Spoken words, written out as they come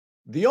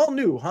The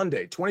all-new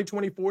Hyundai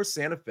 2024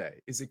 Santa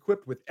Fe is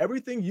equipped with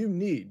everything you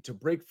need to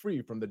break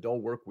free from the dull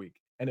work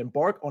week and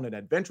embark on an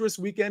adventurous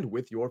weekend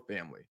with your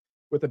family.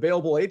 With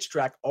available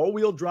H-Track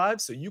all-wheel drive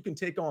so you can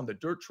take on the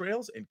dirt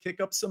trails and kick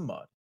up some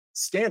mud.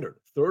 Standard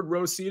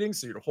third-row seating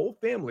so your whole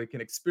family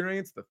can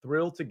experience the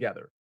thrill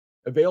together.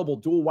 Available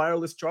dual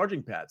wireless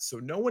charging pads so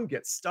no one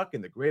gets stuck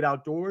in the great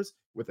outdoors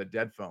with a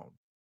dead phone.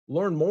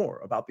 Learn more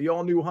about the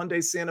all-new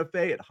Hyundai Santa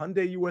Fe at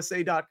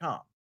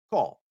HyundaiUSA.com.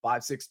 Call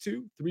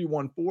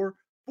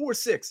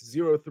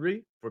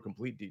 562-314-4603 for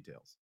complete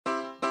details.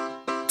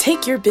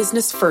 Take your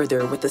business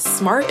further with the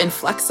smart and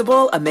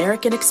flexible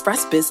American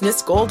Express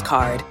Business Gold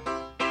Card.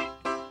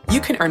 You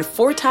can earn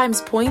 4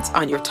 times points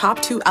on your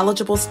top 2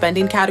 eligible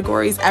spending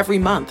categories every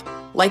month,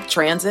 like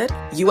transit,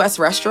 U.S.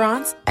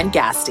 restaurants, and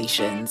gas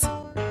stations.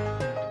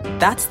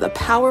 That's the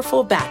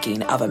powerful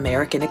backing of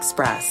American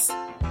Express.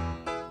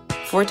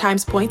 4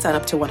 times points on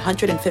up to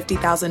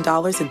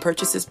 $150,000 in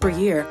purchases per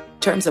year.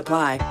 Terms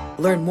apply.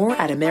 Learn more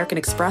at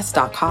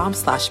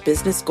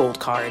americanexpress.com/business gold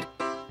card.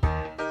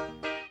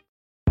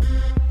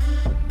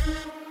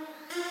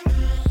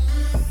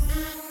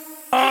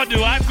 Oh,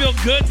 do I feel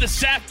good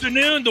this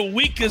afternoon? The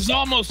week is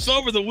almost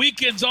over. The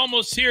weekend's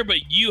almost here, but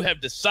you have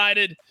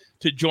decided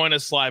to join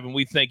us live, and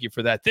we thank you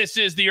for that. This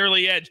is The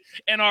Early Edge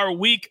and our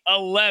Week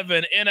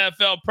 11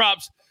 NFL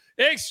Props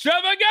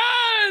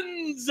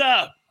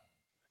Extravaganza.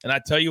 And I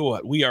tell you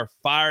what, we are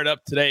fired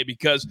up today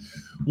because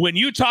when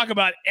you talk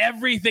about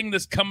everything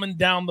that's coming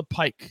down the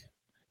pike,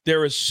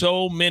 there is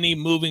so many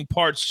moving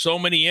parts, so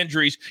many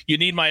injuries. You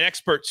need my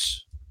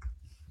experts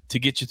to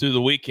get you through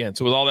the weekend.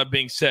 So with all that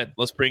being said,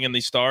 let's bring in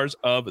the stars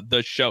of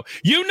the show.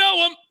 You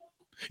know them,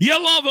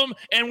 you love them,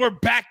 and we're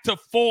back to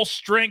full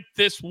strength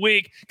this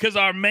week because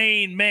our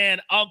main man,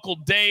 Uncle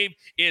Dave,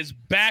 is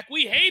back.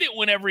 We hate it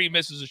whenever he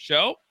misses a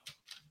show.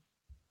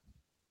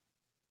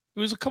 It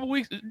was a couple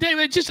weeks. Dave,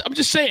 I'm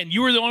just saying,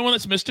 you were the only one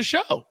that's missed a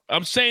show.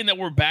 I'm saying that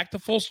we're back to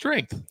full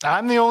strength.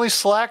 I'm the only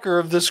slacker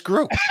of this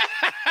group.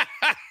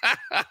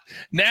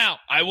 Now,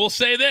 I will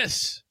say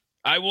this.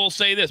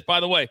 By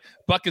the way,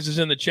 Buckets is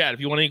in the chat. If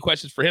you want any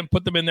questions for him,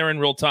 put them in there in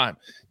real time.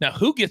 Now,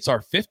 who gets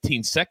our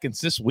 15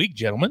 seconds this week,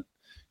 gentlemen?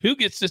 Who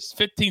gets this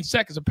 15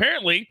 seconds?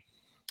 Apparently,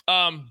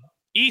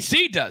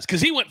 EC does because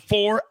he went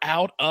 4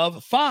 out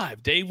of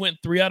 5. Dave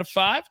went 3 out of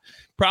 5.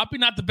 Probably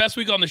not the best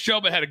week on the show,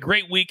 but had a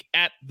great week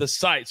at the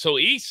site. So,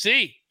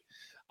 EC,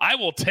 I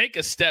will take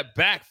a step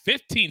back.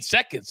 15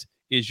 seconds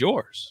is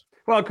yours.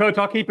 Well, Coach,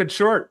 I'll keep it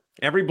short.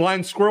 Every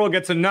blind squirrel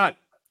gets a nut.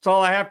 That's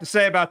all I have to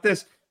say about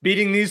this.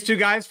 Beating these two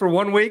guys for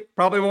 1 week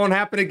probably won't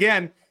happen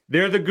again.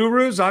 They're the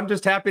gurus. I'm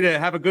just happy to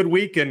have a good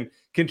week and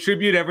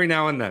contribute every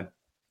now and then.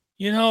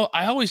 You know,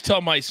 I always tell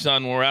my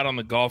son when we're out on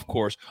the golf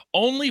course,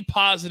 only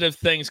positive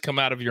things come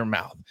out of your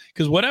mouth.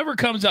 Because whatever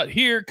comes out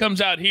here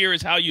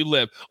is how you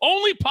live.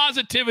 Only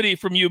positivity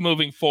from you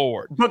moving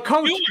forward. But,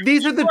 Coach,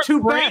 these are the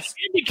two best.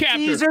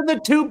 These are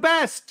the two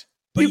best.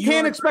 You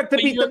can't expect to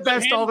beat the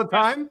best all the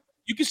time.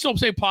 You can still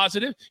say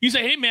positive. You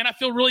say, hey, man, I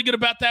feel really good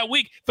about that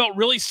week. Felt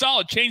really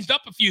solid. Changed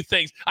up a few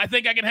things. I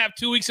think I can have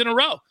 2 weeks in a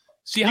row.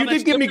 See how you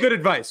did give me good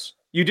advice.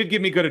 You did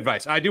give me good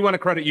advice. I do want to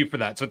credit you for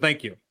that. So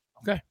thank you.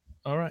 Okay.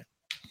 All right.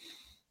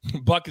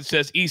 Bucket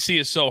says EC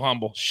is so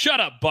humble. Shut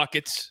up,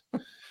 Buckets.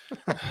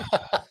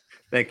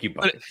 Thank you,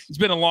 Buckets. It's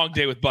been a long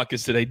day with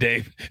Buckets today,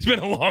 Dave. It's been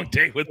a long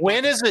day with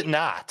When Buckets. Is it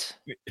not?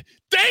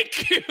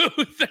 Thank you.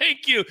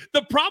 Thank you.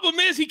 The problem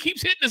is he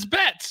keeps hitting his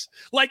bets.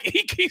 Like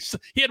he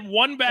had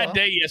one bad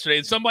day yesterday.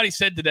 And somebody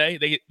said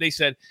today, they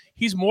said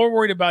he's more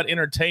worried about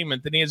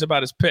entertainment than he is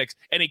about his picks.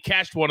 And he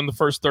cashed one in the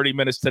first 30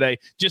 minutes today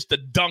just to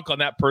dunk on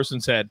that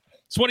person's head.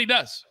 It's what he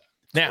does.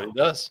 Now, he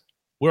does.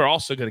 We're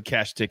also going to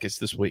cash tickets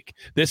this week.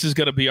 This is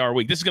going to be our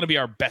week. This is going to be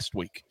our best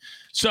week.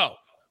 So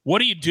what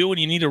do you do when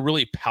you need a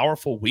really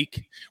powerful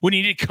week? When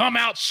you need to come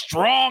out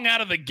strong out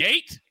of the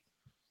gate?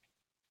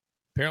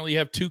 Apparently you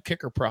have 2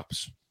 kicker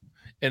props.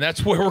 And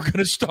that's where we're going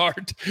to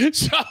start.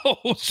 So,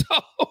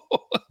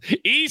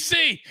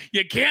 EC,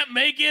 you can't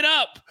make it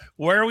up.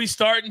 Where are we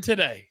starting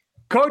today?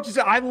 Coaches,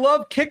 I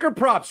love kicker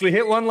props. We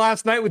hit one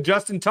last night with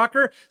Justin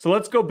Tucker. So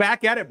let's go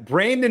back at it.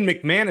 Brandon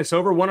McManus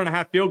over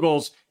 1.5 field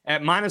goals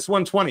at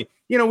 -120.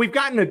 You know, we've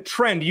gotten a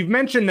trend. You've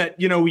mentioned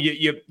that, you know,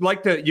 you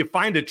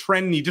find a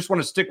trend and you just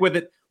want to stick with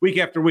it week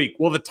after week.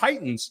 Well, the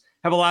Titans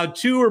have allowed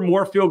 2 or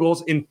more field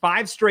goals in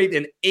 5 straight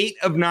and 8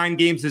 of 9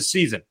 games this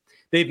season.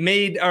 They've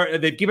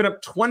given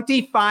up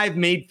 25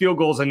 made field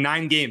goals in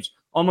 9 games,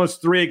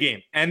 almost 3 a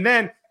game. And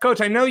then,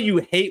 Coach, I know you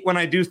hate when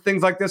I do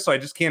things like this, so I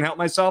just can't help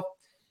myself.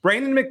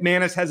 Brandon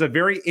McManus has a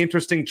very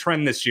interesting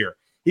trend this year.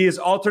 He has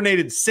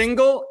alternated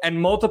single and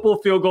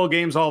multiple field goal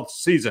games all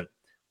season.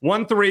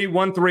 1-3,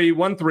 1-3,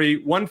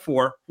 1-3,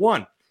 1-4,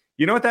 1.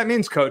 You know what that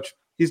means, Coach?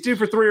 He's due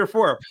for 3 or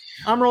 4.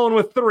 I'm rolling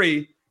with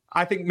 3.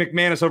 I think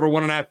McManus over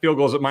 1.5 field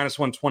goals at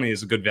 -120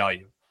 is a good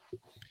value.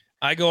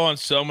 I go on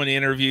so many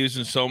interviews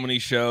and so many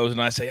shows,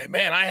 and I say,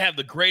 man, I have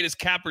the greatest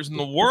cappers in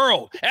the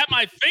world at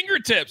my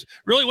fingertips.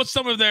 Really, what's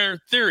some of their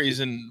theories,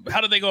 and how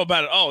do they go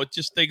about it? Oh, it's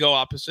just they go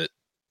opposite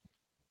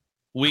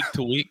week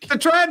to week. The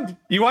trend.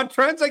 You want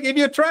trends? I gave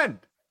you a trend.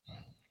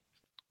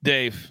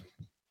 Dave.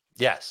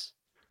 Yes.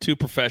 Two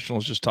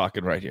professionals just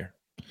talking right here.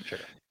 Sure.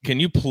 Can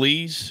you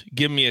please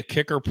give me a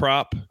kicker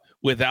prop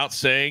without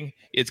saying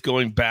it's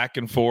going back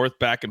and forth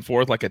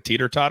like a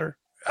teeter-totter?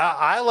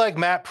 I like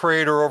Matt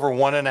Prater over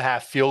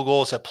 1.5 field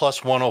goals at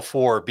plus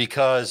 104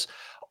 because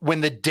when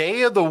the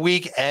day of the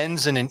week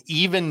ends in an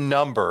even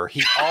number,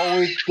 he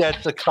always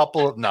gets a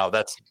couple of – no,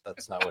 that's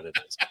not what it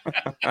is.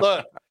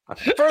 Look,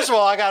 first of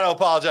all, I got to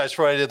apologize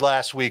for what I did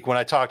last week when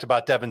I talked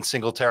about Devin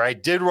Singletary. I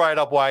did write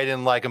up why I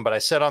didn't like him, but I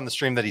said on the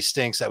stream that he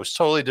stinks. That was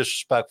totally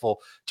disrespectful,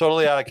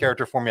 totally out of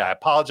character for me. I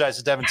apologize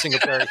to Devin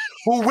Singletary,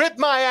 who whipped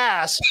my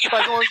ass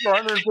by going for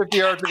 150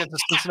 yards against the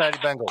Cincinnati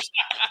Bengals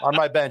on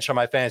my bench on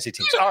my fantasy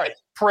teams. All right,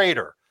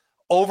 Prater.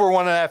 Over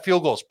 1.5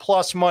 field goals,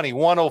 plus money,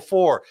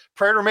 104.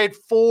 Prater made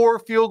 4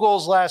 field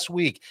goals last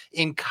week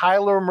in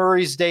Kyler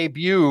Murray's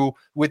debut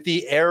with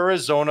the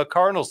Arizona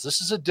Cardinals.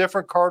 This is a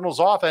different Cardinals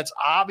offense,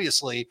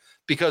 obviously,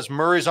 because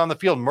Murray's on the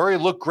field. Murray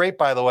looked great,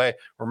 by the way.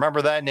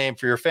 Remember that name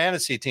for your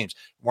fantasy teams.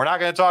 We're not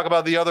going to talk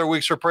about the other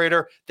weeks for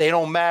Prater. They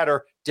don't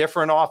matter.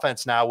 Different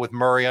offense now with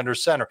Murray under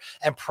center.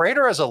 And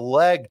Prater has a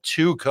leg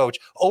too, Coach.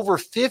 Over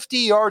 50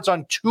 yards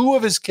on 2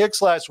 of his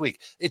kicks last week.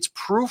 It's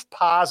proof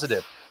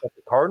positive that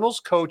the Cardinals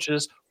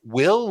coaches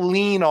will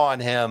lean on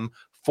him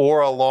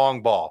for a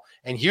long ball.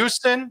 And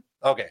Houston,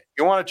 okay,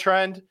 you want a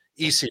trend?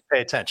 EC,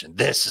 pay attention.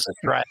 This is a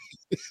trend.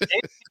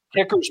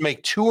 Kickers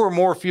make 2 or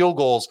more field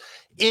goals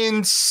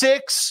in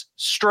 6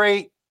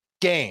 straight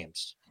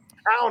games.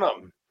 Count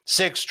them.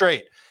 6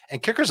 straight.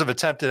 And kickers have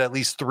attempted at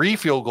least 3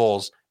 field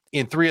goals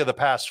in 3 of the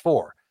past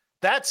 4.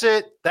 That's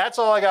it. That's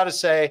all I got to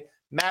say.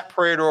 Matt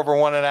Prater over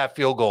 1.5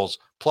 field goals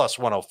plus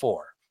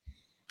 104.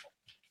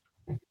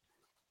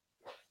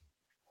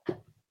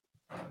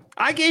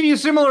 I gave you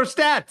similar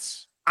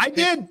stats. I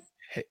did.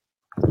 Hey.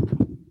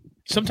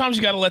 Sometimes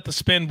you got to let the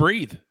spin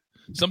breathe.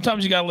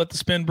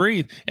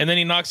 And then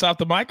he knocks out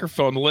the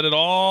microphone to let it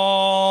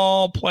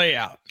all play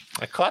out.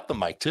 I caught the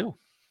mic too.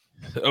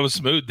 That was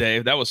smooth,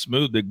 Dave. That was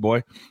smooth, big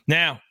boy.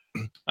 Now,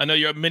 I know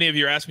many of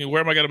you are asking me,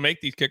 where am I going to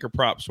make these kicker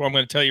props? Well, I'm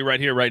going to tell you right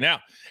here, right now.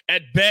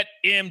 At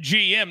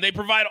BetMGM, they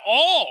provide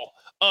all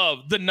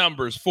of the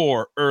numbers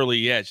for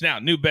Early Edge. Now,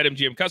 new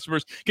BetMGM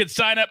customers can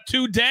sign up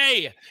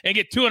today and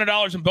get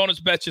 $200 in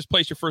bonus bets. Just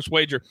place your first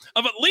wager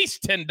of at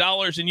least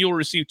 $10, and you'll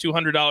receive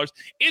 $200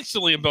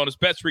 instantly in bonus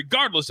bets,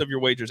 regardless of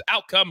your wager's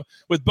outcome,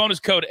 with bonus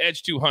code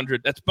EDGE200.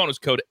 That's bonus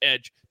code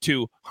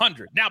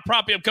EDGE200. Now,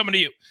 Proppy, I'm coming to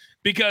you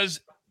because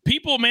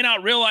people may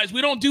not realize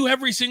we don't do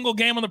every single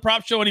game on the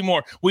prop show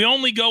anymore. We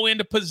only go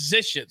into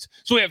positions.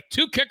 So we have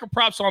 2 kicker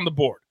props on the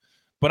board.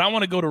 But I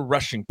want to go to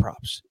rushing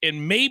props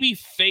and maybe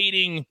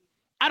fading,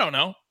 I don't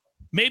know,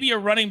 maybe a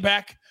running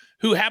back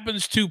who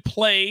happens to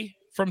play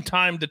from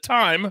time to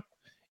time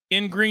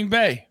in Green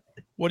Bay.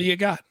 What do you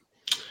got?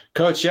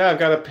 Coach, yeah, I've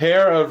got a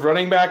pair of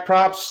running back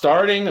props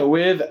starting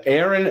with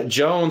Aaron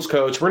Jones,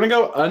 Coach. We're going to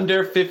go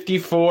under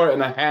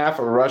 54.5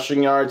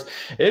 rushing yards.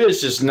 It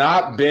has just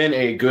not been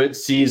a good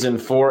season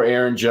for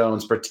Aaron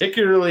Jones,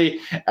 particularly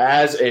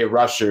as a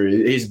rusher.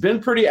 He's been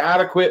pretty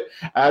adequate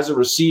as a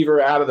receiver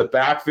out of the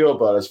backfield,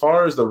 but as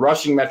far as the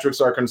rushing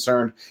metrics are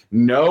concerned,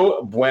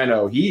 no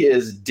bueno. He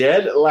is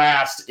dead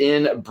last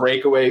in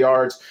breakaway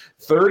yards.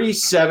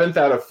 37th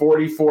out of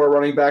 44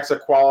 running backs that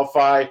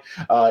qualify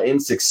in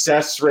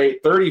success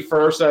rate,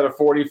 31st out of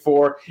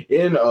 44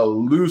 in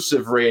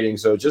elusive rating.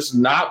 So just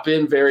not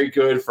been very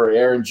good for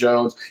Aaron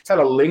Jones. He's had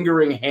a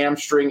lingering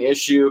hamstring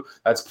issue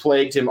that's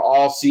plagued him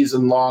all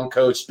season long,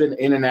 Coach. Been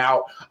in and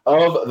out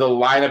of the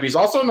lineup. He's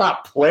also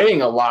not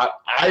playing a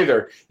lot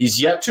either.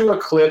 He's yet to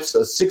eclipse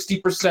a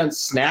 60%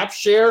 snap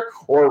share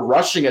or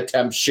rushing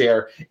attempt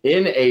share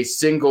in a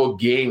single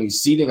game. He's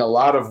ceding a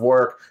lot of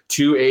work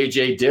to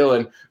A.J.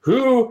 Dillon,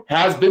 who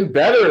has been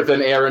better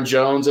than Aaron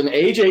Jones, and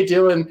A.J.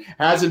 Dillon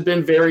hasn't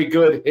been very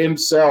good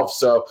himself.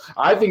 So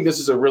I think this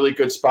is a really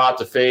good spot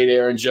to fade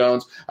Aaron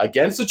Jones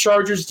against the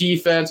Chargers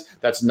defense.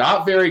 That's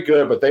not very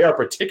good, but they are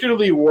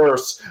particularly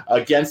worse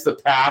against the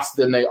pass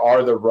than they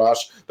are the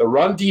rush. The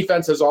run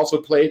defense has also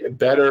played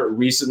better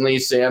recently,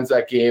 sans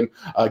that game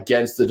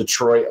against the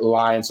Detroit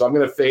Lions. So I'm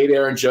going to fade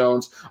Aaron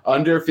Jones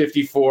under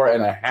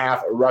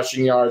 54.5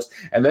 rushing yards.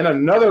 And then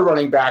another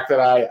running back that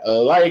I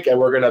like, and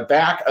we're going to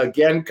back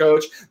again,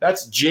 Coach.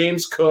 That's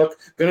James Cook.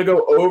 Going to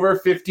go over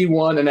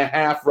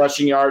 51.5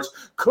 rushing yards.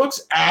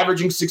 Cook's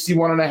averaging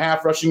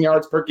 61.5 rushing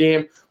yards per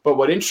game. But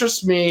what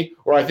interests me,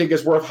 or I think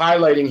is worth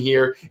highlighting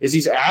here, is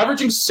he's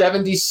averaging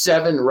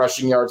 77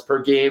 rushing yards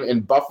per game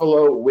in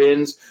Buffalo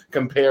wins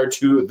compared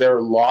to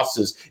their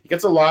losses. He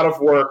gets a lot of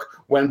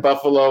work when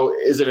Buffalo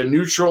is in a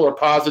neutral or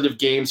positive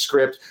game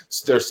script.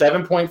 They're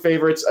 7-point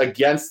favorites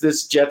against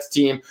this Jets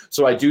team,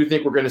 so I do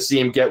think we're going to see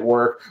him get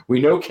work.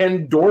 We know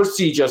Ken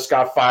Dorsey just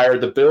got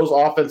fired, the Bills'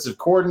 offensive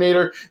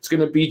coordinator. It's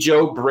going to be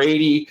Joe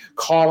Brady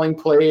calling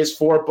plays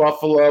for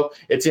Buffalo.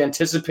 It's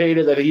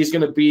anticipated that he's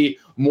going to be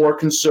more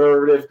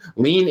conservative.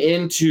 Lean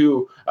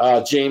into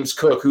James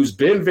Cook, who's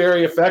been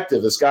very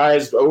effective. This guy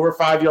is over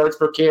 5 yards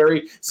per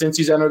carry since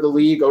he's entered the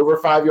league, over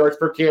 5 yards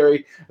per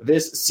carry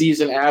this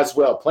season as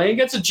well. Playing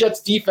against a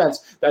Jets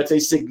defense that's a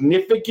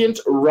significant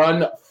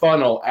run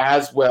funnel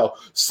as well.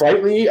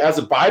 Slightly as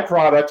a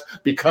byproduct,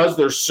 because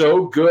they're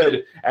so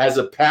good as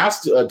a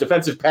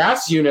defensive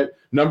pass unit,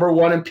 number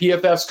one in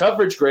PFF's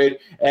coverage grade,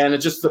 and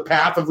it's just the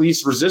path of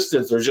least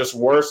resistance. They're just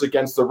worse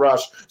against the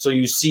rush. So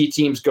you see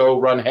teams go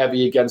run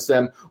heavy against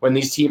them. When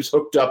these teams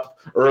hooked up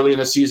early in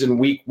the season,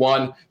 week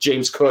 1,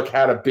 James Cook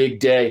had a big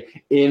day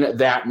in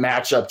that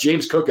matchup.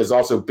 James Cook has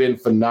also been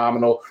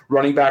phenomenal.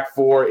 Running back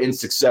 4 in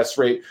success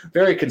rate,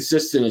 very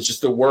consistent. It's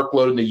just the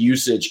workload and the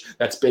usage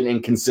that's been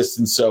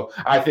inconsistent. So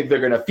I think they're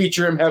going to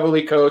feature him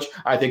heavily, Coach.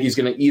 I think he's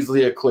going to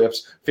easily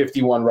eclipse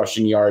 51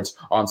 rushing yards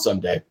on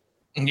Sunday.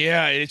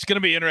 Yeah, it's going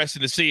to be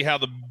interesting to see how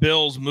the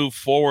Bills move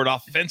forward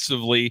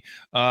offensively.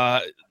 A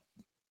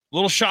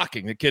little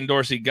shocking that Ken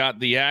Dorsey got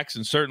the axe,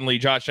 and certainly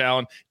Josh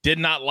Allen did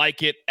not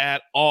like it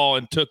at all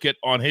and took it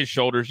on his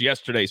shoulders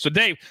yesterday. So,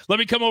 Dave, let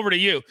me come over to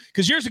you,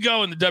 because years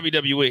ago in the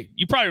WWE,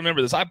 you probably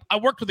remember this, I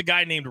worked with a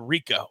guy named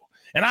Rico,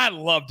 and I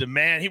loved him,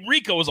 man.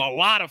 Rico was a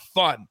lot of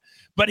fun,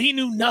 but he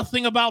knew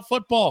nothing about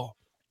football.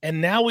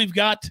 And now we've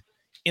got,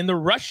 in the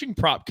rushing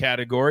prop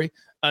category,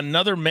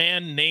 another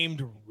man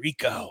named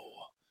Rico.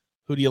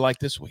 Who do you like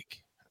this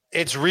week?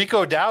 It's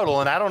Rico Dowdle,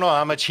 and I don't know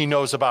how much he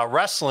knows about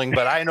wrestling,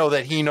 but I know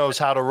that he knows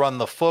how to run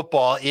the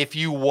football. If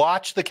you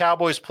watch the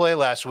Cowboys play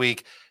last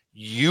week,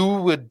 you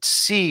would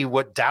see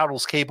what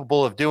Dowdle's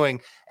capable of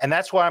doing, and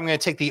that's why I'm going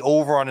to take the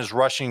over on his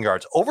rushing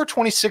yards. Over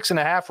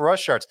 26.5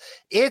 rush yards.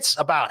 It's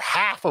about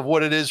half of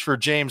what it is for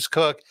James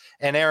Cook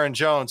and Aaron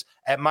Jones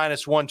at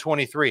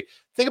 -123.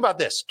 Think about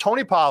this.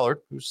 Tony Pollard,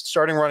 who's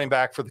starting running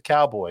back for the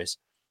Cowboys,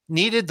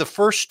 needed the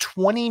first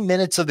 20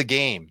 minutes of the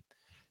game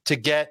to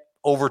get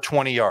over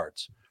 20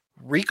 yards.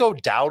 Rico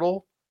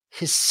Dowdle,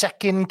 his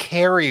second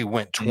carry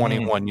went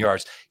 21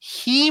 yards.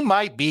 He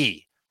might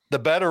be the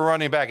better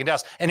running back in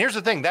Dallas. And here's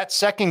the thing, that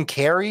second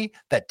carry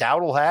that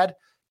Dowdle had,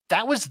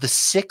 that was the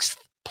 6th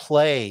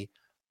play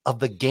of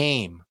the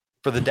game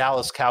for the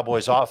Dallas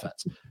Cowboys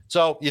offense.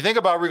 So you think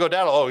about Rico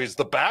Dowdle, oh, he's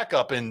the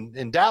backup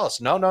in Dallas.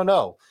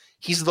 No.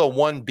 He's the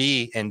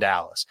 1B in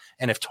Dallas.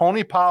 And if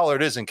Tony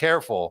Pollard isn't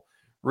careful,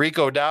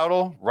 Rico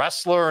Dowdle,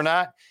 wrestler or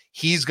not,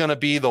 he's going to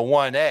be the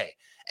 1A.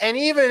 And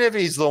even if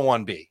he's the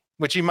 1B,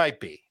 which he might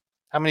be,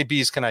 how many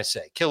B's can I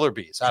say? Killer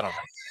B's. I don't know.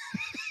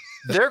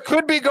 There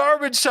could be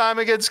garbage time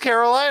against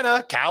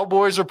Carolina.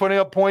 Cowboys are putting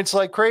up points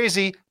like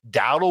crazy.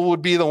 Dowdle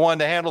would be the one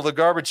to handle the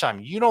garbage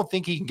time. You don't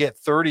think he can get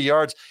 30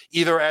 yards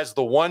either as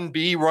the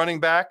 1B running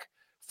back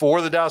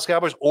for the Dallas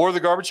Cowboys or the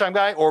garbage time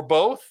guy or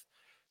both?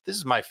 This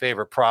is my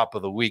favorite prop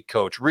of the week,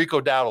 Coach. Rico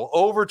Dowdle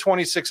over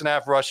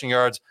 26.5 rushing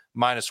yards,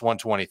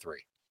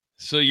 -123.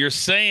 So you're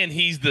saying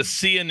he's the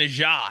Sia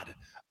Nejad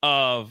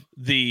of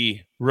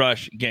the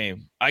rush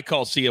game. I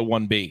call Sia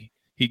 1B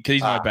because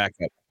he's my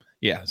backup.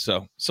 Yeah,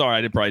 so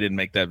sorry, I probably didn't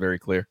make that very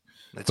clear.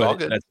 It's all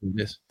good. That's what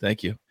it is.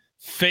 Thank you.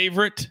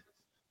 Favorite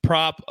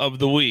prop of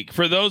the week.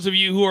 For those of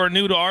you who are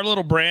new to our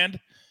little brand,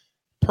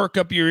 perk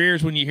up your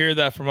ears when you hear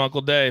that from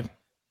Uncle Dave.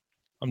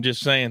 I'm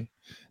just saying.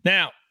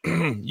 Now,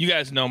 you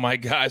guys know my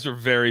guys are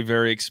very,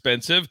 very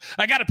expensive.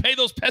 I got to pay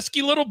those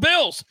pesky little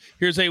bills.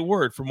 Here's a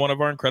word from one of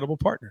our incredible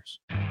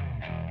partners.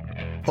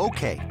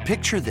 Okay,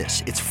 picture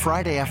this. It's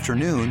Friday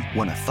afternoon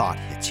when a thought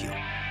hits you.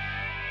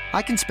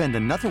 I can spend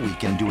another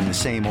weekend doing the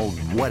same old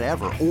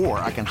whatever, or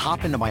I can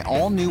hop into my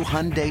all-new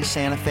Hyundai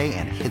Santa Fe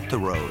and hit the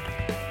road.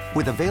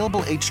 With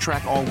available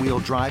H-Track all-wheel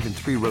drive and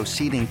 3-row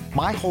seating,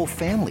 my whole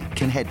family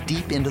can head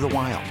deep into the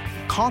wild.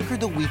 Conquer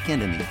the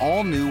weekend in the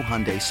all-new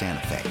Hyundai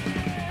Santa Fe.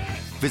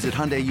 Visit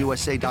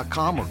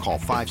HyundaiUSA.com or call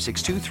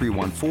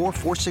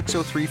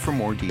 562-314-4603 for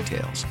more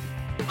details.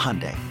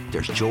 Hyundai,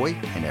 there's joy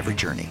in every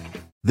journey.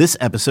 This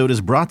episode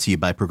is brought to you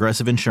by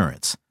Progressive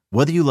Insurance.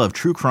 Whether you love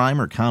true crime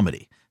or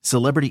comedy,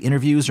 celebrity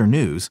interviews or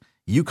news,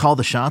 you call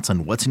the shots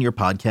on what's in your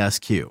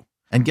podcast queue.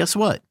 And guess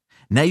what?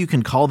 Now you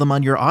can call them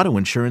on your auto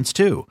insurance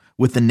too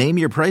with the Name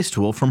Your Price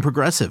tool from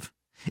Progressive.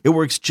 It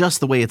works just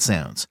the way it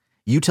sounds.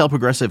 You tell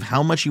Progressive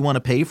how much you want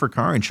to pay for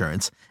car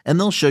insurance, and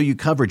they'll show you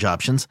coverage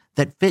options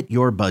that fit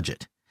your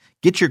budget.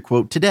 Get your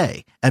quote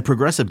today at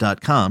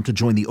Progressive.com to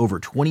join the over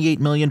 28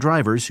 million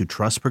drivers who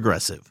trust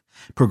Progressive.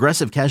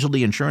 Progressive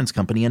Casualty Insurance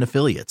Company and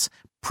Affiliates.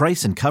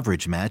 Price and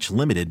coverage match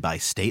limited by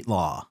state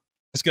law.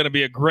 It's going to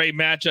be a great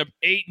matchup.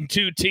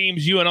 8-2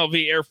 teams,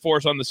 UNLV Air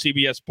Force on the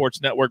CBS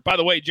Sports Network. By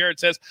the way, Jared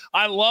says,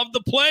 I love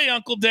the play,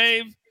 Uncle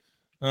Dave.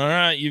 All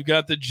right, you've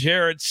got the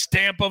Jared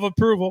stamp of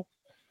approval.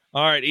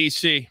 All right,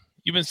 EC,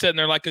 you've been sitting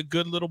there like a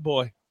good little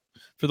boy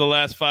for the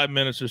last 5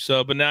 minutes or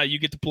so, but now you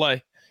get to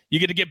play. You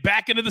get to get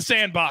back into the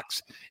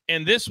sandbox.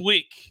 And this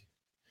week,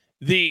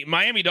 the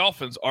Miami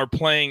Dolphins are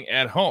playing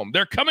at home.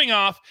 They're coming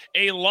off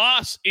a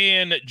loss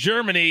in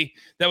Germany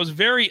that was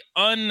very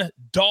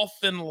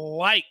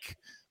un-Dolphin-like.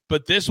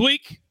 But this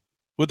week,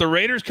 with the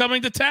Raiders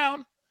coming to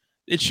town,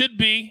 it should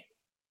be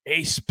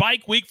a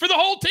spike week for the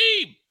whole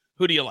team.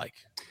 Who do you like?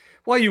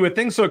 Well, you would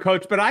think so,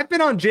 Coach, but I've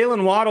been on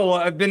Jalen Waddle.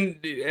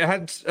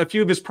 Had a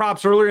few of his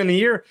props earlier in the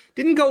year.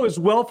 Didn't go as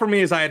well for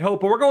me as I had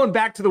hoped, but we're going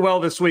back to the well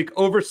this week,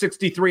 over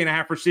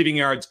 63.5 receiving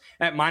yards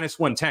at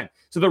 -110.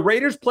 So the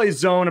Raiders play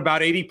zone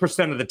about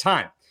 80% of the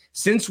time.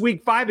 Since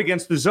week 5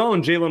 against the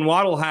zone, Jalen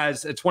Waddle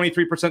has a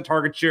 23%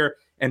 target share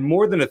and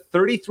more than a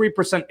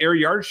 33% air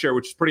yard share,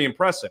 which is pretty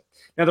impressive.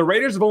 Now, the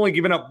Raiders have only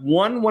given up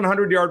one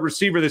 100-yard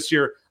receiver this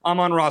year,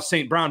 Amon-Ra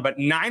St. Brown, but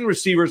 9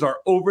 receivers are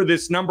over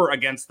this number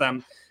against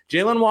them.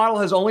 Jalen Waddle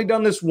has only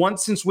done this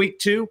once since week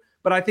 2,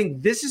 but I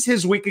think this is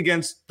his week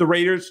against the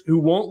Raiders, who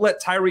won't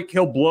let Tyreek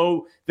Hill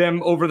blow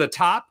them over the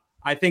top.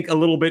 I think a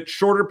little bit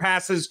shorter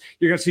passes.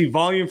 You're going to see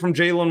volume from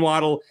Jalen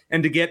Waddle,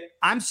 and to get,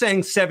 I'm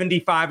saying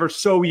 75 or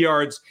so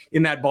yards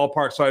in that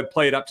ballpark. So I'd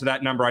play it up to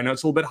that number. I know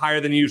it's a little bit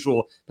higher than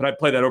usual, but I'd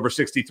play that over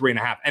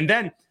 63.5. And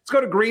then let's go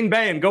to Green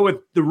Bay and go with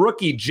the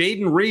rookie,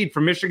 Jaden Reed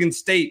from Michigan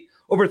State,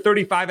 over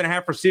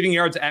 35.5 receiving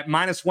yards at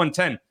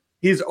 -110.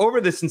 He's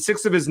over this in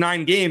 6 of his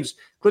 9 games,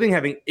 including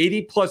having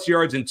 80-plus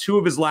yards in 2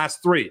 of his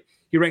last 3.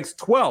 He ranks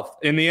 12th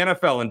in the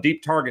NFL in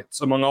deep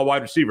targets among all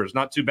wide receivers.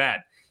 Not too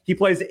bad. He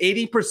plays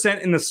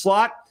 80% in the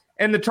slot,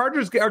 and the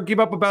Chargers give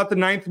up about the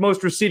 9th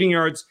most receiving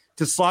yards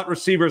to slot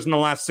receivers in the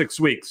last 6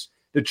 weeks.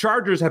 The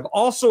Chargers have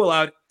also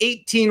allowed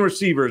 18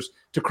 receivers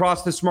to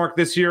cross this mark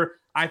this year.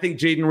 I think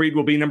Jaden Reed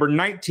will be number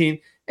 19.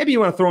 Maybe you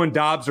want to throw in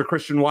Dobbs or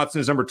Christian Watson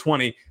as number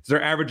 20, because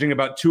they're averaging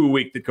about 2 a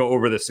week that go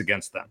over this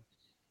against them.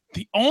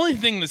 The only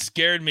thing that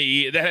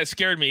has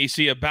scared me,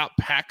 EC, about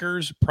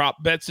Packers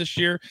prop bets this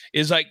year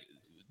is like,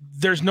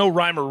 there's no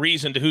rhyme or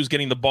reason to who's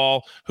getting the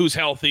ball, who's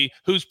healthy,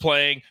 who's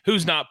playing,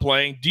 who's not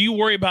playing. Do you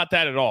worry about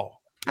that at all?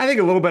 I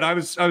think a little bit. I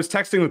was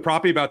texting with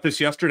Proppy about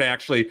this yesterday,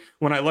 actually,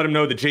 when I let him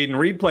know that Jaden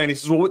Reed playing. He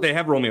says, well, they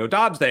have Romeo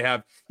Dobbs. They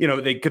have,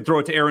 they could throw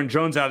it to Aaron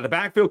Jones out of the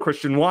backfield,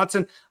 Christian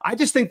Watson. I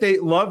just think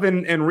Love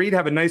and Reed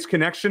have a nice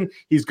connection.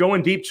 He's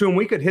going deep to him.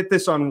 We could hit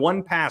this on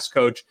one pass,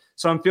 Coach.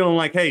 So I'm feeling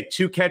like, hey,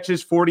 2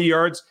 catches, 40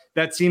 yards.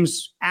 That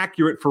seems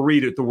accurate for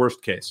Reed at the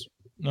worst case.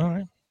 All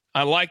right.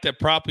 I like that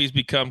Proppy's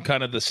become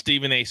kind of the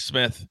Stephen A.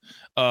 Smith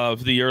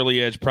of the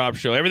Early Edge Prop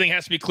Show. Everything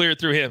has to be cleared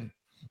through him,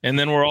 and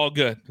then we're all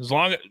good. As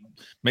long as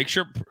make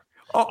sure.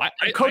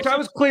 Coach, I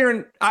was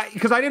clearing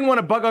because I didn't want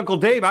to bug Uncle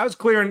Dave. I was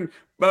clearing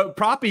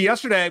Proppy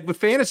yesterday with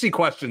fantasy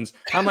questions.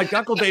 I'm like,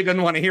 Uncle Dave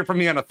didn't want to hear from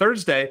me on a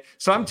Thursday,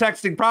 so I'm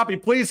texting Proppy,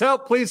 please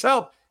help,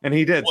 and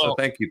he did. So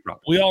thank you, Proppy.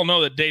 We all know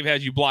that Dave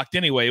has you blocked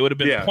anyway. It would have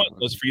been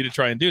pointless for you to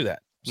try and do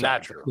that. So,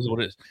 not true. Is what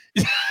it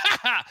is.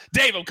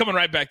 Dave, I'm coming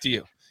right back to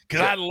you.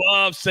 Because I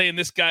love saying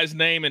this guy's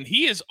name, and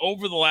he has,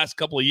 over the last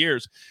couple of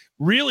years,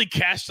 really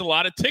cashed a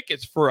lot of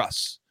tickets for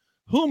us.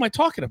 Who am I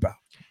talking about?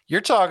 You're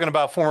talking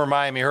about former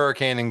Miami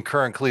Hurricane and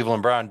current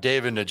Cleveland Brown,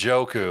 David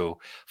Njoku.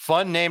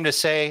 Fun name to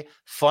say,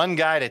 fun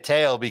guy to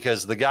tail,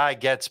 because the guy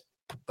gets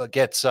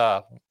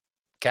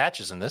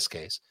catches in this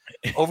case,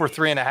 over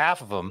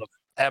 3.5 of them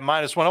at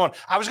 -101.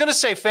 I was going to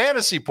say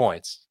fantasy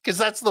points, because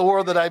that's the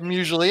world that I'm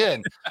usually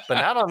in, but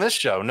not on this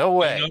show. No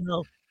way.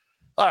 No.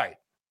 All right.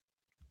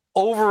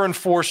 Over in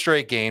 4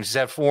 straight games. He's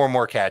had 4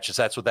 more catches.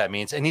 That's what that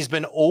means. And he's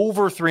been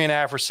over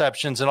 3.5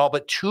 receptions in all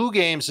but 2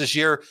 games this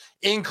year,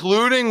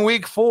 including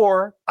week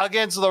 4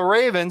 against the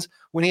Ravens,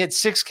 when he had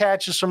 6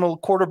 catches from a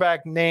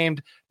quarterback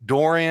named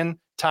Dorian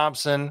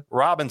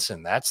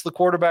Thompson-Robinson. That's the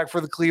quarterback for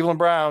the Cleveland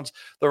Browns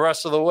the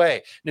rest of the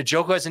way.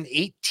 Njoku has an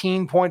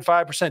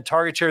 18.5%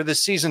 target share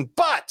this season,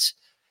 but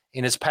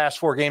in his past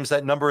 4 games,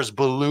 that number has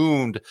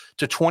ballooned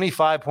to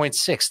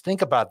 25.6.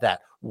 Think about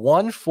that.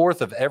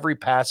 1/4 of every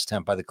pass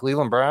attempt by the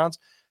Cleveland Browns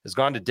has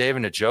gone to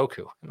David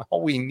Njoku. And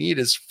all we need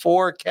is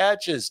 4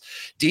 catches.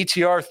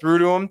 DTR threw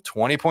to him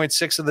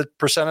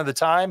 20.6% of the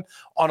time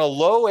on a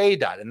low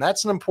ADOT. And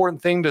that's an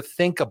important thing to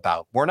think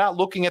about. We're not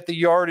looking at the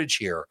yardage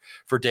here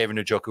for David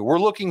Njoku. We're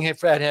looking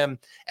at him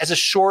as a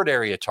short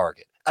area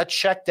target, a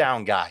check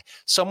down guy,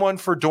 someone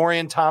for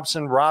Dorian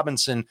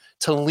Thompson-Robinson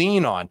to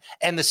lean on.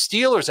 And the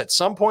Steelers at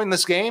some point in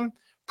this game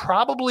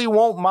probably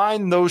won't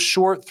mind those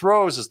short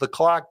throws as the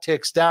clock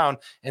ticks down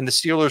and the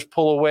Steelers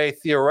pull away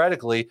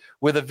theoretically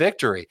with a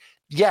victory.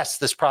 Yes,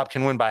 this prop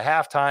can win by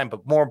halftime,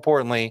 but more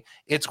importantly,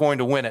 it's going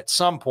to win at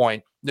some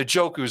point.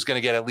 Njoku is going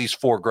to get at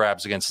least 4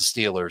 grabs against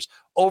the Steelers,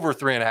 over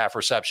 3.5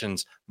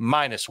 receptions,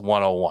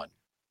 -101.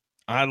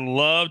 I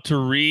love to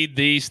read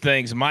these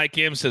things. Mike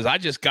M says, I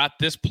just got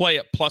this play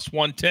at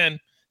 +110.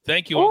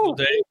 Thank you, Uncle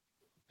Dave.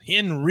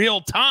 In real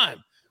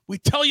time. We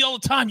tell you all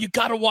the time, you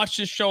got to watch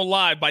this show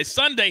live. By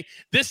Sunday,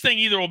 this thing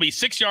either will be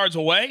 6 yards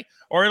away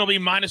or it'll be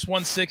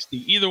 -160.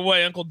 Either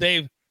way, Uncle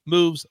Dave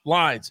moves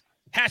lines.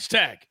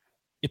 Hashtag,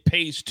 it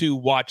pays to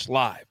watch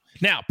live.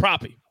 Now,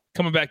 Proppy,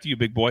 coming back to you,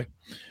 big boy,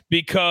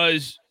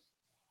 because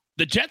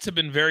the Jets have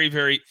been very,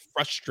 very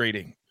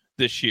frustrating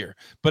this year.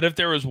 But if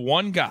there was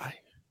one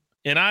guy,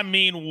 and I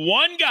mean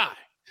one guy,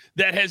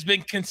 that has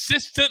been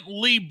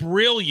consistently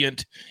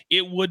brilliant,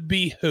 it would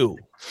be who?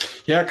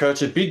 Yeah,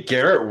 Coach, it'd be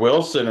Garrett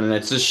Wilson, and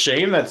it's a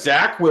shame that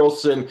Zach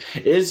Wilson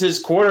is his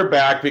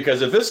quarterback,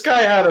 because if this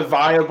guy had a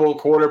viable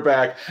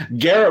quarterback,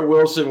 Garrett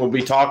Wilson would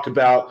be talked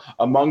about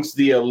amongst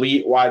the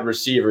elite wide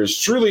receivers,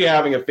 truly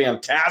having a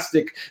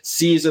fantastic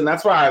season.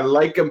 That's why I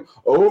like him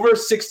over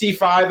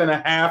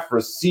 65.5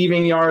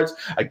 receiving yards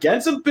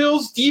against a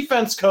Bills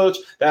defense, Coach,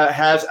 that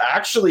has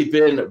actually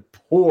been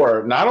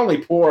poor, not only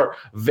poor,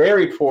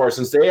 very poor,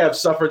 since they have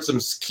suffered some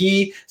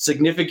key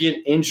significant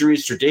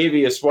injuries.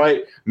 Tre'Davious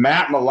White,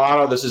 Matt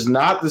Milano. This is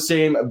not the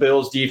same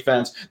Bills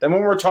defense. Then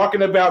when we're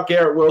talking about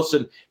Garrett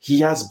Wilson, he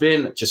has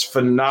been just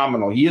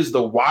phenomenal. He is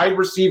the wide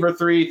receiver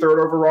 3, third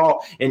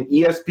overall in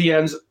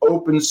ESPN's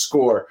open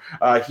score.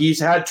 He's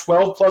had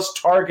 12 plus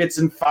targets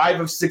in 5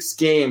 of 6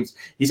 games.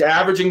 He's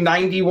averaging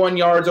 91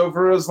 yards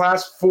over his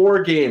last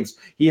 4 games.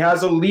 He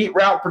has elite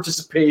route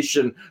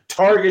participation,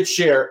 target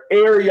share,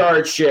 air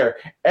yard share,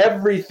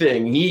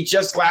 everything. He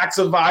just lacks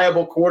a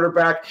viable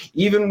quarterback.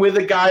 Even with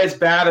a guy as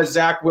bad as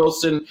Zach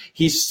Wilson,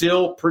 he's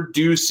still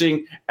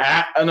producing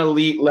at an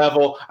elite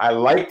level. I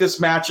like this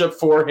matchup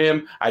for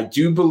him. I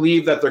do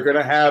believe that they're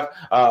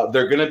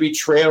going to be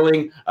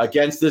trailing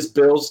against this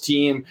Bills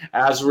team,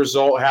 as a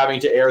result, having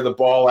to air the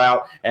ball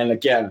out. And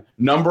again,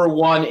 number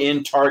 1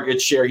 in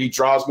target share. He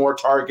draws more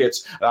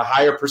targets at a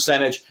higher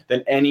percentage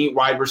than any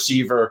wide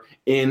receiver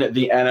in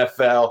the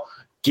NFL.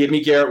 Give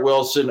me Garrett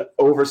Wilson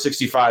over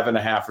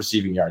 65.5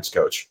 receiving yards,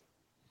 Coach.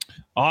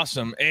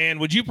 Awesome. And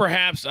would you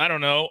perhaps, I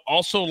don't know,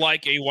 also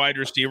like a wide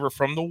receiver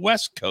from the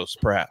West Coast,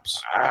 perhaps?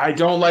 I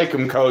don't like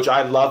him, Coach.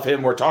 I love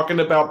him. We're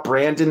talking about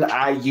Brandon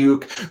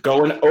Ayuk,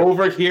 going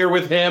over here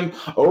with him,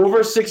 over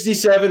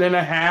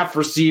 67.5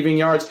 receiving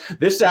yards.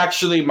 This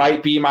actually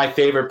might be my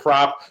favorite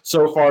prop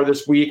so far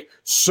this week.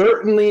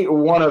 Certainly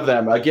one of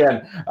them.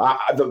 Again,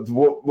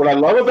 what I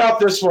love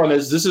about this one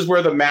is this is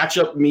where the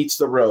matchup meets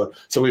the road.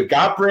 So we've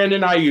got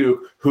Brandon Ayuk,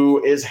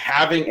 who is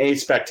having a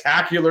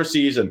spectacular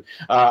season.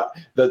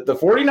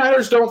 The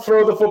 49ers don't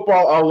throw the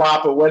football a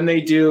lot, but when they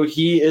do,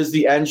 he is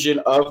the engine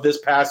of this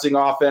passing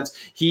offense.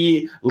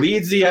 He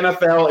leads the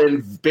NFL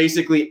in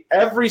basically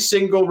every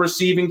single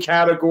receiving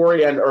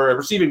category or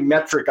receiving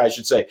metric, I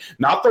should say.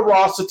 Not the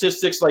raw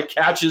statistics like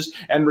catches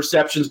and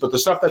receptions, but the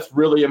stuff that's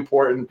really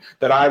important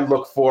that I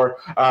look for.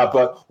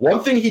 But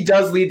one thing he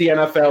does lead the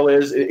NFL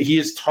is he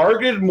is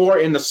targeted more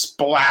in the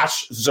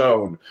splash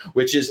zone,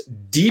 which is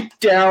deep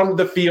down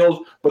the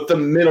field, but the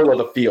middle of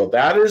the field.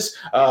 That is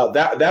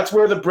that's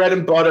where the bread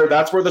and butter,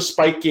 that's where the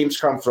spike games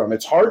come from.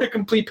 It's hard to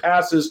complete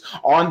passes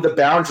on the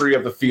boundary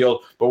of the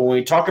field, but when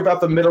we talk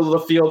about the middle of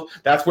the field,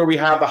 that's where we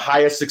have the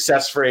highest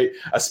success rate,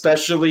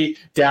 especially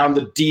down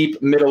the deep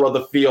middle of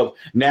the field.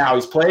 Now,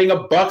 he's playing a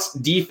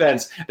Bucs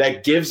defense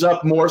that gives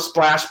up more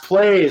splash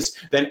plays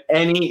than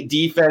any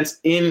defense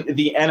in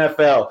the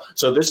NFL.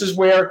 So this is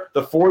where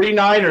the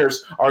 49ers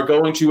are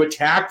going to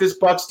attack this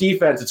Bucs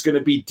defense. It's going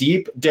to be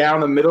deep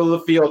down the middle of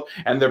the field,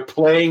 and they're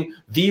playing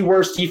the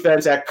worst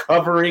defense at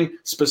covering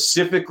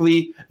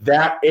specifically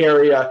that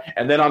area.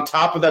 And then on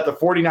top of that, the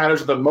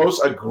 49ers are the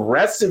most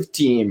aggressive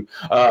team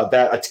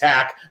that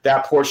attack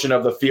that portion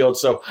of the field.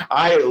 So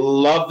I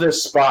love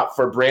this spot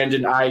for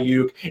Brandon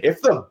Ayuk.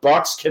 If the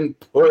Bucs can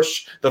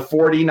push the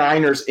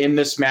 49ers in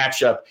this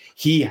matchup,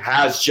 he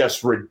has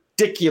just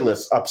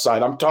ridiculous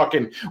upside. I'm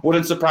talking,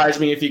 wouldn't surprise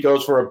me if he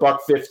goes for a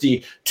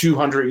 $150,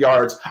 200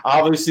 yards.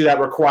 Obviously, that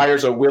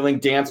requires a willing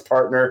dance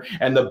partner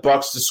and the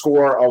Bucs to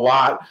score a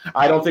lot.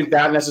 I don't think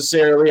that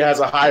necessarily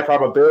has a high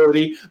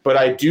probability, but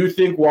I do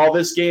think while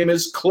this game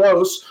is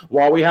close,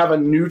 while we have a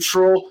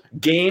neutral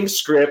game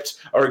script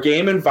or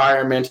game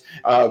environment,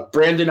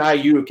 Brandon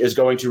Ayuk is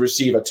going to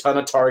receive a ton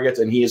of targets,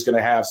 and he is going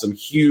to have some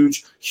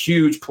huge,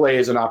 huge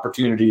plays and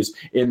opportunities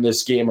in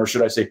this game, or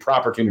should I say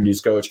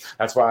opportunities, Coach.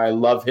 That's why I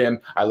love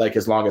him. I like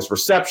his longest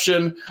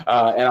reception,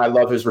 and I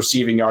love his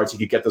receiving yards. He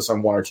could get this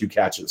on 1 or 2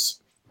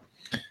 catches.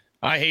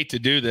 I hate to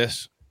do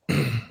this,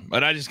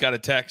 but I just got a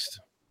text.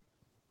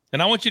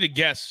 And I want you to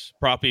guess,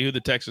 Proppy, who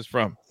the text is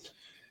from.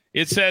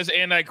 It says,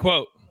 and I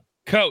quote,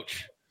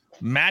 "Coach,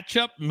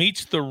 matchup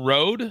meets the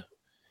road.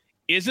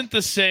 Isn't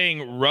the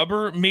saying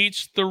rubber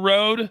meets the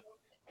road?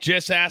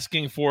 Just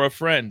asking for a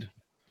friend."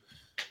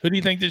 Who do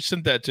you think just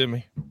sent that to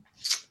me?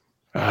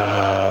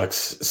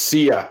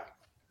 Sia.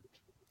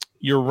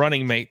 Your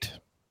running mate.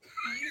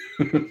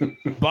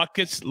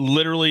 Buckets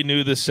literally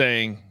knew the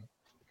saying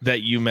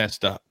that you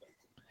messed up,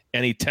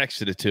 and he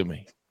texted it to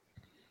me.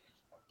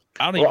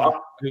 I don't even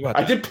know about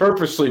I that. did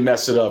purposely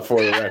mess it up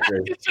for the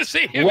record.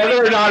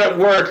 Whether or not it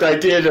worked, I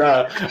did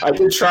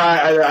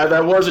try.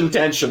 That was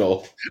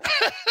intentional.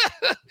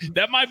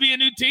 That might be a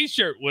new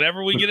T-shirt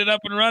whenever we get it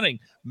up and running.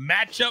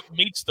 Matchup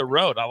meets the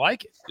road. I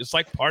like it. Just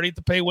like party at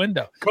the pay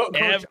window. Coach,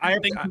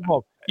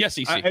 yes,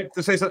 EC. I have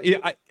to say something.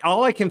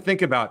 All I can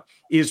think about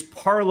is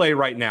parlay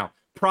right now.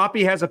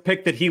 Proppy has a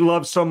pick that he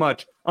loves so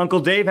much. Uncle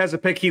Dave has a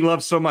pick he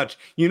loves so much.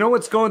 You know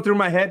what's going through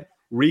my head?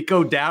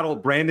 Rico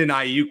Dowdle, Brandon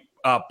Ayuk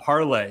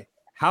parlay.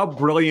 How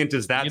brilliant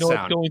does that You know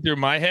sound? what's going through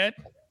my head?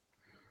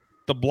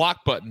 The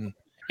block button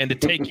and to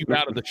take you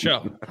out of the show,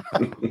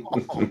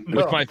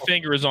 which my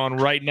finger is on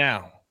right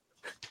now.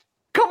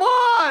 Come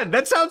on.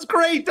 That sounds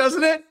great,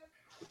 doesn't it?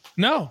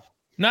 No,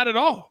 not at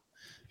all.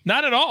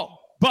 Not at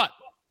all. But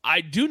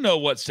I do know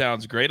what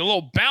sounds great. A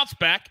little bounce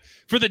back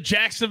for the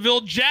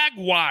Jacksonville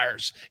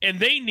Jaguars. And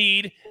they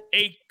need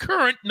a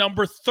current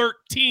number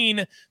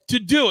 13 to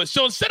do it.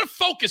 So instead of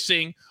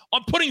focusing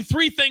on putting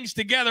three things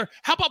together,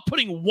 how about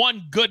putting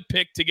one good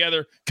pick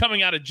together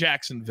coming out of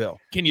Jacksonville?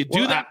 Can you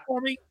do that for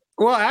me?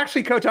 Well,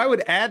 actually, Coach, I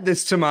would add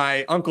this to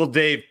my Uncle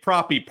Dave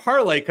Proppy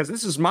parlay because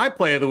this is my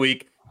play of the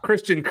week.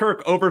 Christian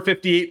Kirk over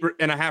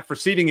 58.5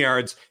 receiving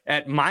yards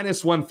at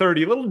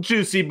 -130. A little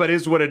juicy, but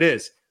is what it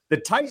is. The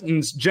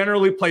Titans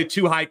generally play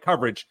too high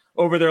coverage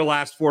over their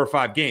last 4 or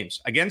 5 games.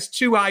 Against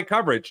too high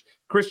coverage,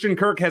 Christian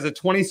Kirk has a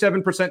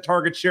 27%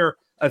 target share,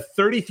 a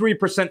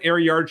 33% air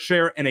yard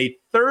share, and a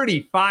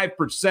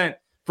 35%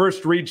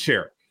 first read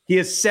share. He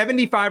has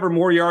 75 or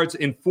more yards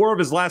in 4 of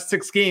his last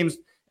 6 games.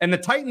 And the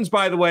Titans,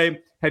 by the way,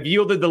 have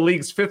yielded the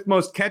league's 5th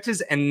most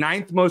catches and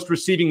 9th most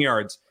receiving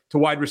yards to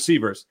wide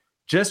receivers.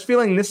 Just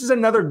feeling this is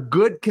another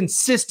good,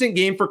 consistent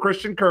game for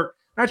Christian Kirk.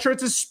 Not sure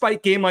it's a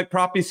spike game like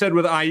Proppy said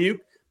with Ayuk,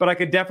 but I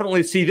could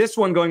definitely see this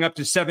one going up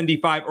to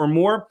 75 or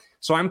more.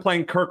 So I'm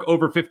playing Kirk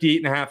over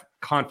 58.5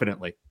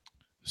 confidently.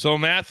 So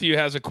Matthew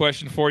has a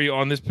question for you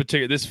on this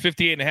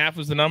 58.5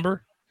 was the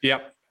number?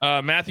 Yep.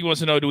 Matthew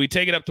wants to know, do we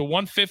take it up to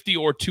 150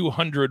 or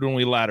 200 when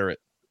we ladder it?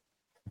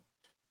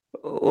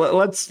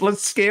 Let's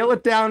scale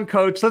it down,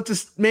 Coach. Let's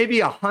just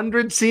maybe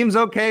 100 seems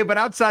okay, but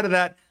outside of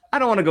that, I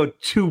don't want to go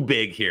too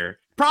big here.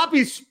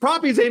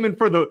 Proppy's aiming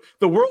for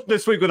the world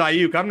this week with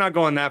Ayuk. I'm not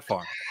going that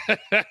far.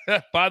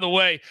 By the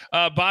way,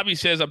 Bobby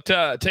says I'm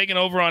taking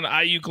over on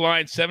Ayuk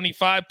line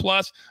 75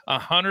 plus,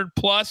 100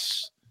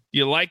 plus.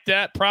 You like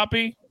that,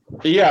 Proppy?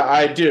 Yeah,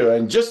 I do.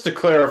 And just to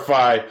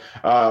clarify,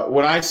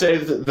 when I say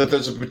that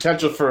there's a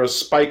potential for a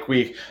spike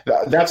week,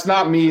 that's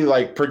not me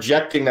like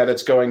projecting that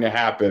it's going to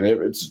happen.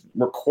 It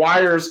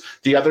requires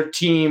the other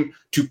team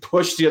to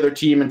push the other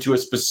team into a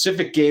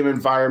specific game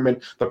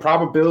environment. The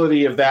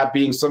probability of that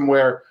being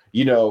somewhere,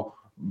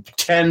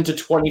 10 to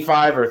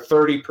 25 or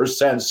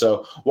 30%.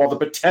 So while the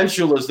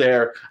potential is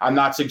there, I'm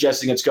not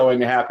suggesting it's going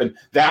to happen.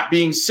 That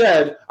being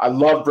said, I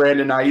love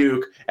Brandon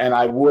Ayuk, and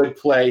I would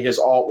play his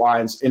alt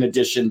lines in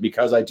addition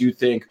because I do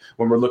think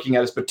when we're looking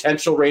at his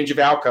potential range of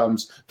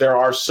outcomes, there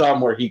are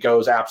some where he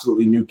goes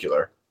absolutely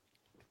nuclear.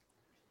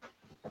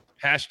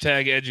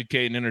 Hashtag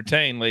educate and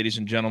entertain, ladies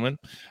and gentlemen.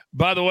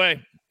 By the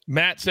way,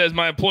 Matt says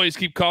my employees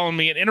keep calling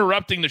me and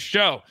interrupting the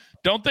show.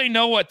 Don't they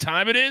know what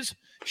time it is?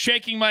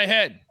 Shaking my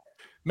head.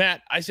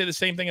 Matt, I say the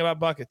same thing about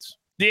buckets.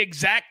 The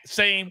exact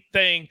same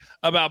thing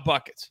about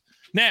buckets.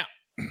 Now,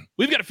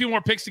 we've got a few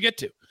more picks to get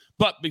to.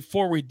 But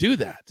before we do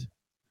that,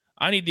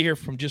 I need to hear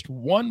from just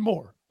one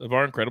more of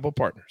our incredible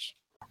partners.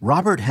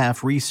 Robert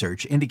Half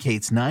research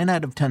indicates 9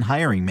 out of 10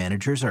 hiring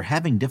managers are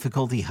having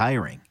difficulty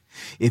hiring.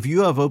 If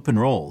you have open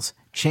roles,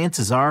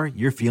 chances are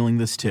you're feeling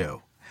this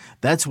too.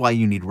 That's why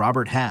you need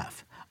Robert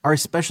Half. Our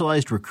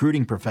specialized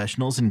recruiting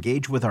professionals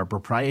engage with our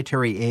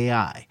proprietary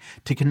AI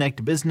to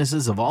connect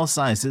businesses of all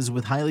sizes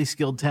with highly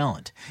skilled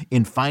talent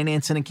in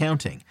finance and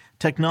accounting,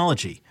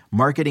 technology,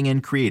 marketing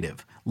and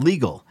creative,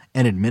 legal,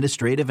 and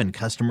administrative and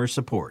customer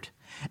support.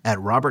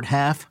 At Robert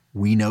Half,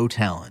 we know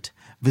talent.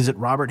 Visit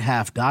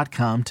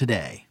roberthalf.com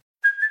today.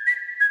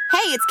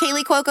 Hey, it's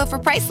Kaylee Cuoco for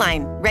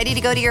Priceline. Ready to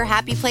go to your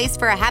happy place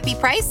for a happy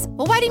price?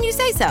 Well, why didn't you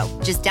say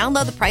so? Just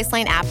download the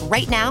Priceline app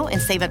right now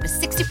and save up to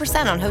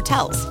 60% on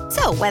hotels.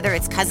 So whether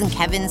it's Cousin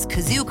Kevin's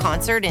Kazoo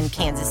Concert in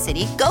Kansas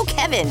City, go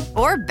Kevin,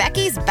 or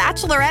Becky's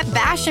Bachelorette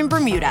Bash in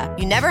Bermuda,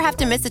 you never have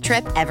to miss a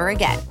trip ever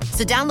again.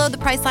 So download the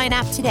Priceline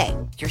app today.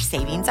 Your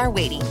savings are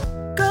waiting.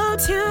 Go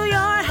to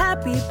your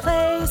happy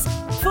place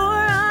for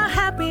a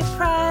happy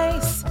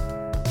price.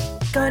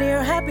 Go to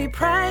your happy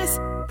price,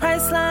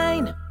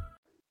 Priceline.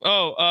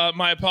 Oh,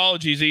 my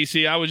apologies,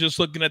 EC. I was just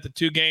looking at the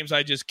 2 games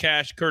I just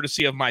cashed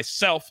courtesy of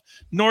myself.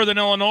 Northern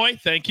Illinois,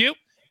 thank you.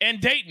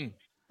 And Dayton,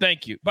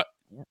 thank you. But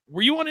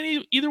were you on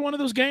either one of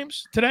those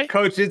games today?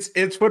 Coach,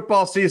 it's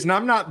football season.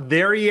 I'm not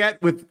there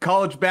yet with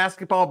college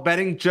basketball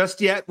betting just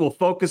yet. We'll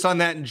focus on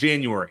that in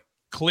January.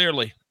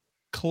 Clearly.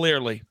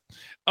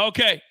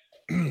 Okay.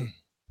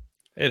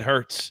 It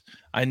hurts.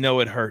 I know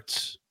it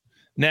hurts.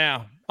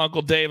 Now,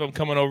 Uncle Dave, I'm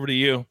coming over to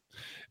you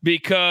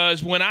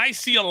because when I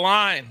see a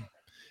line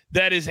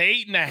that is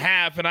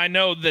 8.5, and I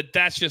know that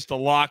that's just a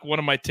lock, one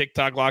of my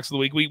TikTok locks of the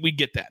week. We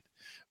get that.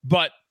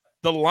 But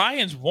the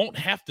Lions won't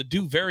have to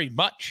do very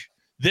much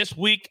this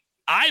week,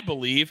 I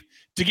believe,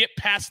 to get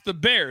past the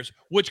Bears,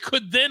 which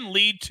could then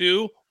lead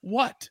to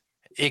what?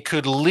 It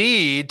could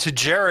lead to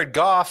Jared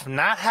Goff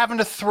not having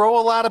to throw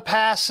a lot of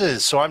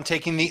passes. So I'm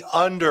taking the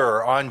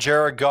under on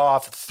Jared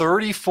Goff,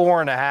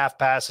 34.5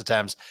 pass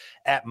attempts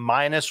at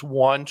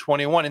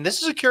 -121. And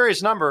this is a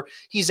curious number.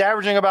 He's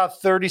averaging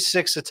about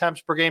 36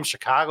 attempts per game.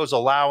 Chicago's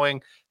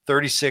allowing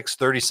 36,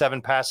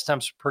 37 pass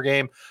attempts per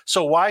game.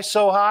 So why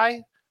so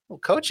high? Well,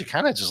 Coach, you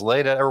kind of just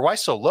laid it, or why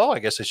so low, I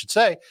guess I should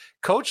say.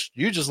 Coach,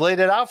 you just laid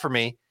it out for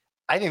me.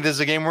 I think this is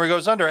a game where he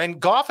goes under. And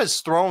Goff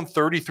has thrown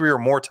 33 or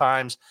more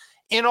times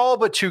in all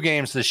but 2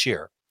 games this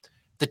year.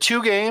 The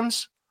 2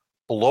 games,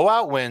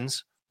 blowout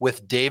wins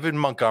with David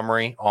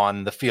Montgomery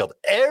on the field.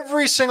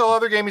 Every single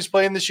other game he's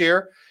playing this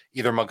year,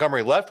 either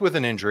Montgomery left with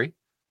an injury,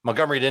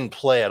 Montgomery didn't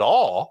play at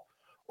all,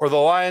 or the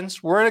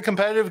Lions were in a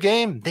competitive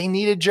game. They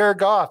needed Jared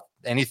Goff,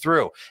 and he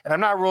threw. And I'm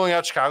not ruling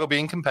out Chicago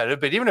being competitive,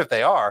 but even if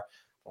they are,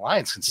 the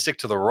Lions can stick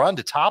to the run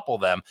to topple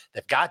them.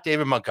 They've got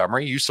David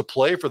Montgomery. He used to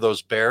play for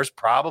those Bears,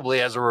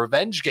 probably as a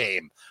revenge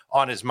game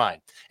on his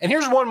mind. And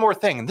here's one more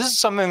thing, and this is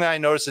something that I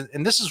noticed,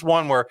 and this is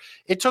one where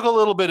it took a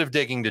little bit of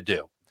digging to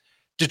do.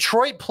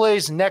 Detroit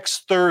plays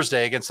next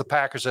Thursday against the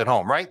Packers at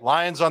home, right?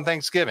 Lions on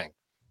Thanksgiving.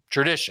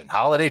 Tradition,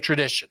 holiday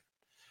tradition.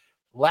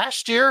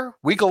 Last year,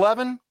 week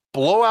 11,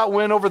 blowout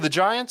win over the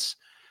Giants.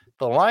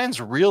 The Lions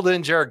reeled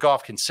in Jared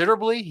Goff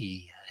considerably.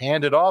 He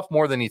handed off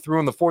more than he threw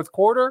in the fourth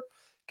quarter.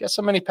 Guess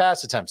how many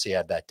pass attempts he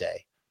had that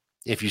day?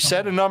 If you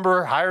said a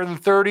number higher than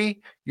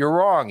 30, you're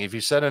wrong. If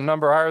you said a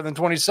number higher than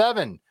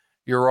 27,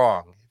 you're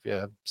wrong. If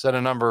you said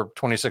a number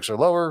 26 or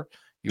lower,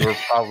 you were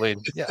probably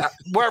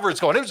wherever it's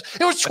going. It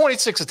was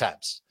 26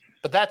 attempts.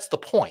 But that's the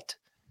point,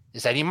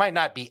 is that he might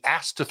not be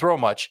asked to throw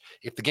much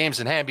if the game's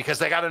in hand because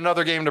they got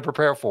another game to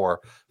prepare for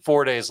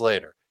 4 days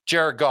later.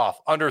 Jared Goff,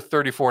 under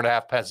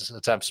 34.5 pass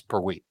attempts per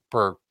week.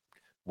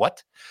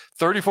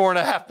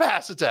 34.5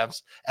 pass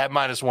attempts at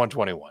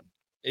 -121.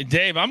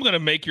 Dave, I'm going to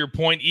make your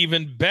point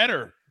even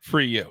better for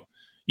you.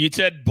 You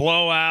said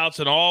blowouts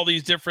and all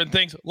these different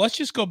things. Let's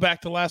just go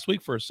back to last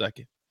week for a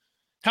second.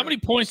 How many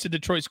points did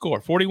Detroit score?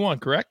 41,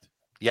 correct?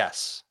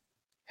 Yes.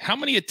 How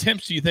many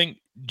attempts do you think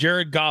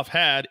Jared Goff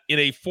had in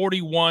a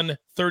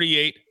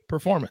 41-38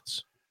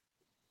 performance?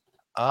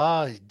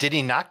 Did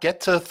he not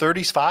get to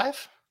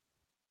 35?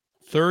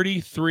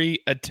 33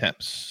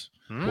 attempts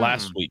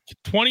last week.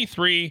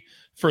 23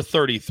 for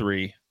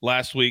 33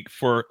 last week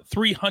for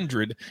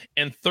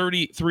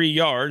 333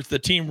 yards. The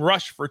team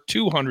rushed for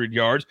 200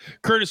 yards,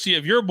 courtesy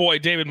of your boy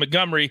David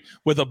Montgomery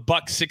with a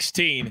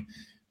 $116.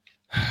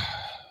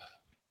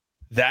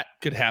 That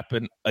could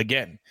happen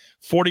again.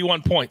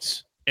 41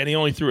 points, and he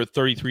only threw it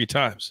 33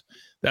 times.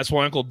 That's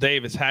why Uncle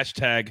Dave is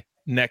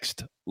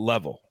 #next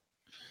level.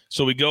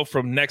 So we go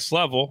from next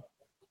level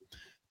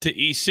to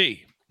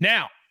EC.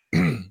 Now,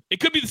 it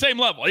could be the same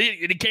level.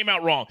 It came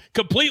out wrong.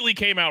 Completely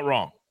came out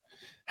wrong.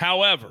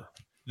 However,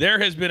 there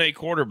has been a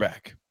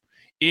quarterback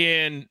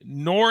in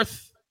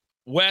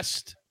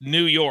Northwest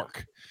New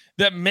York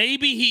that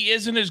maybe he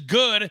isn't as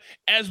good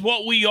as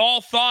what we all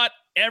thought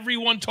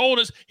everyone told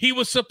us he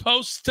was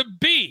supposed to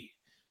be.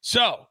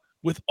 So,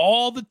 with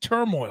all the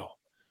turmoil,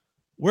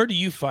 where do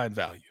you find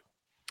value?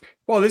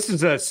 Well, this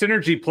is a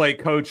synergy play,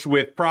 Coach,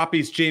 with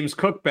Proppy's James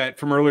Cook bet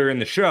from earlier in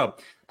the show.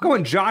 I'm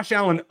going Josh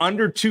Allen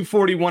under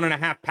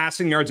 241.5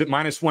 passing yards at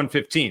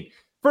 -115.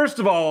 First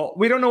of all,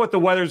 we don't know what the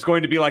weather's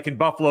going to be like in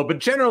Buffalo, but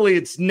generally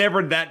it's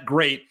never that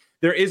great.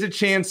 There is a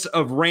chance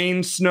of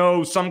rain,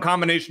 snow, some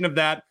combination of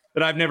that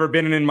I've never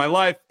been in my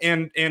life,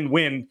 and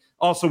wind.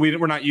 Also,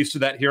 we're not used to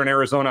that here in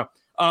Arizona.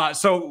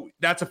 So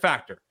that's a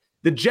factor.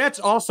 The Jets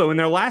also, in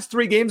their last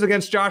 3 games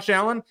against Josh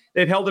Allen,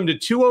 they've held him to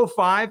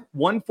 205,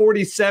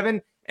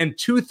 147, and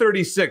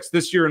 236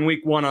 this year in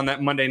week 1 on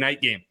that Monday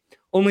night game.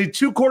 Only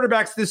 2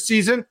 quarterbacks this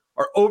season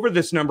are over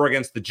this number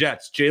against the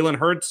Jets, Jalen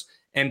Hurts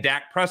and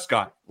Dak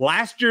Prescott.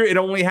 Last year, it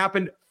only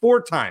happened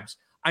 4 times.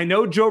 I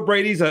know Joe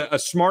Brady's a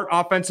smart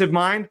offensive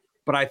mind,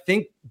 but I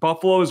think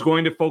Buffalo is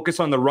going to focus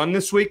on the run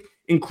this week,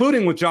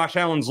 including with Josh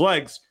Allen's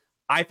legs.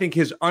 I think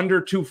his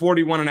under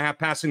 241.5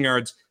 passing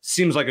yards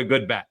seems like a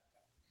good bet.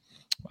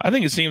 I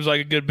think it seems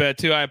like a good bet,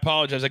 too. I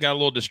apologize. I got a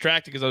little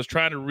distracted because I was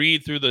trying to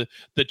read through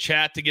the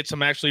chat to get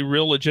some actually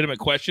real legitimate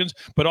questions,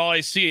 but all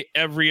I see,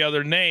 every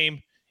other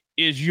name,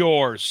 is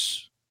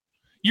yours.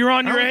 You're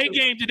on your A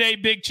game today,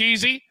 Big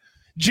Cheesy.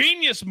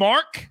 Genius,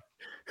 Mark.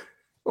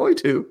 Only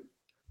 2.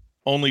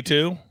 Only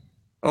 2?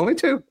 Only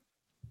 2.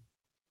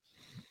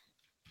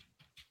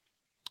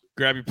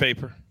 Grab your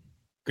paper.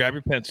 Grab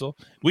your pencil.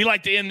 We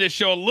like to end this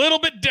show a little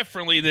bit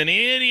differently than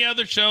any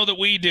other show that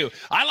we do.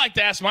 I like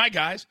to ask my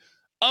guys,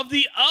 of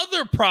the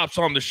other props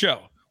on the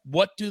show,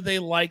 what do they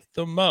like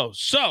the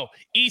most? So,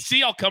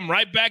 EC, I'll come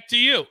right back to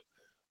you.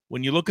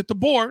 When you look at the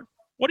board,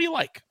 what do you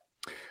like?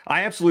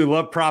 I absolutely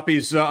love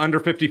Proppy's under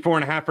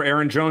 54.5 for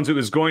Aaron Jones. It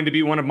was going to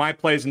be one of my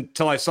plays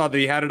until I saw that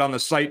he had it on the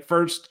site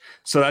first.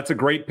 So that's a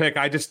great pick.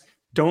 I just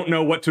don't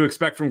know what to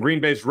expect from Green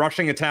Bay's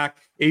rushing attack.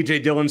 A.J.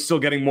 Dillon's still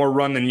getting more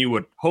run than you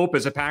would hope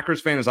as a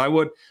Packers fan, as I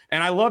would.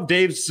 And I love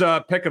Dave's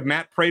pick of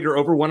Matt Prater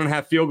over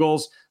 1.5 field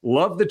goals.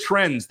 Love the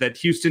trends that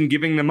Houston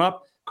giving them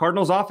up.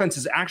 Cardinals offense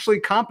is actually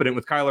competent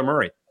with Kyler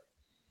Murray.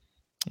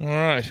 All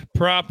right,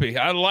 Proppy.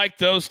 I like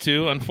those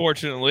 2,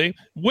 unfortunately.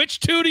 Which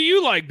 2 do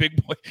you like,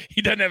 big boy?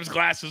 He doesn't have his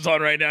glasses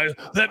on right now.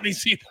 Let me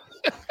see.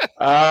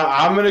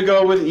 I'm going to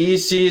go with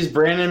EC's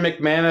Brandon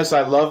McManus.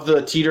 I love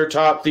the teeter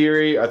top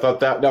theory. I thought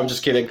that. No, I'm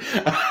just kidding.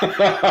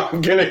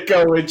 I'm going to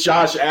go with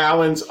Josh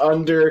Allen's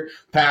under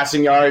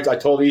passing yards. I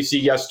told EC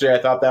yesterday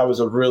I thought that was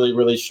a really,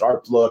 really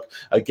sharp look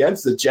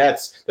against the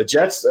Jets. The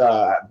Jets,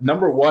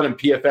 number 1 in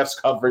PFF's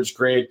coverage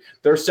grade.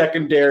 Their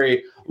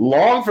secondary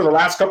for the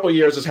last couple of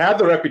years has had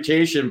the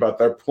reputation, but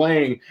they're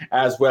playing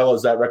as well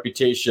as that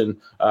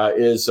reputation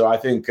is. So I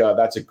think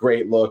that's a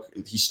great look.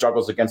 He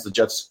struggles against the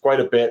Jets quite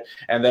a bit.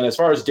 And then as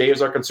far as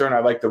Daves are concerned, I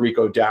like the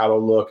Rico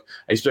Dowdle look.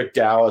 I expect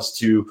Dallas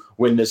to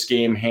win this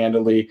game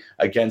handily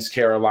against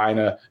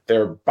Carolina.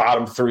 They're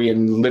bottom 3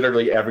 in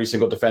literally every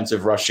single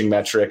defensive rushing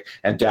metric,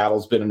 and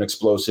Dowdle's been an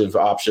explosive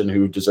option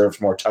who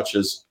deserves more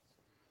touches.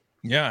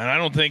 Yeah, and I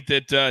don't think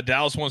that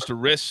Dallas wants to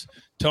risk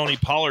Tony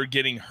Pollard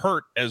getting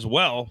hurt as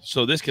well.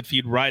 So this could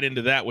feed right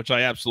into that, which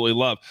I absolutely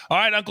love. All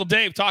right, Uncle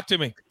Dave, talk to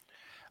me.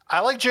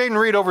 I like Jaden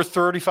Reed over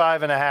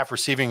 35.5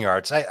 receiving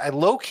yards. I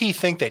low-key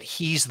think that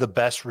he's the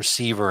best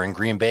receiver in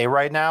Green Bay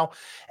right now.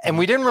 And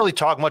we didn't really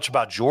talk much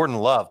about Jordan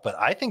Love, but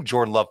I think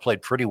Jordan Love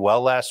played pretty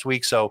well last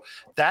week. So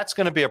that's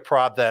going to be a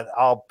prop that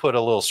I'll put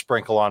a little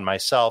sprinkle on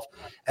myself.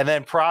 And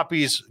then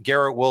proppies,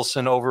 Garrett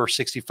Wilson over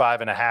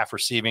 65.5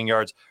 receiving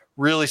yards.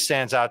 Really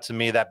stands out to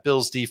me. That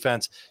Bills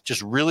defense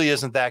just really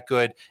isn't that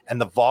good, and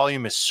the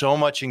volume is so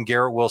much in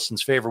Garrett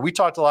Wilson's favor. We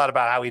talked a lot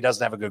about how he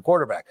doesn't have a good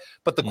quarterback,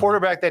 but the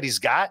quarterback that he's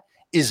got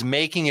is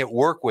making it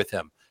work with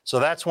him. So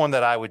that's one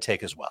that I would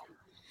take as well.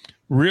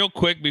 Real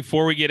quick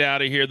before we get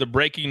out of here, the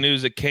breaking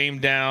news that came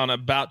down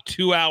about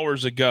 2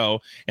 hours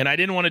ago, and I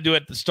didn't want to do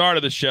it at the start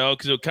of the show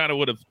because it kind of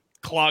would have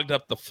clogged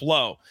up the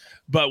flow,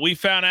 but we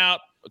found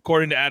out,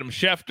 according to Adam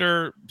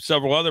Schefter,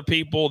 several other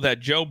people, that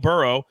Joe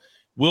Burrow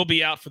will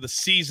be out for the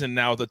season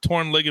now with a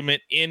torn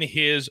ligament in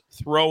his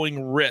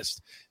throwing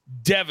wrist.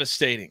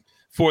 Devastating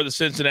for the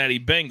Cincinnati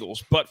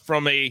Bengals. But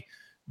from a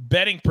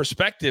betting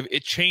perspective,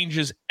 it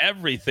changes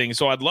everything.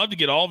 So I'd love to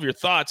get all of your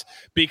thoughts,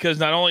 because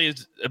not only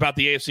is it about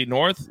the AFC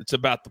North, it's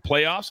about the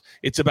playoffs,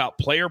 it's about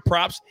player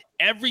props.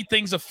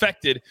 Everything's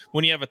affected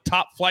when you have a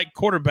top flight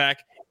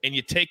quarterback and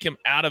you take him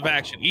out of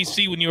action.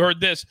 EC, when you heard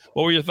this,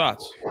 what were your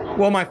thoughts?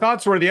 Well, my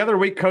thoughts were the other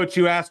week, Coach,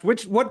 you asked,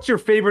 what's your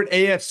favorite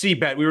AFC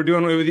bet? We were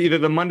doing it with either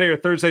the Monday or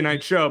Thursday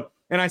night show.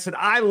 And I said,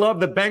 I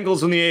love the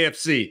Bengals in the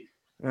AFC.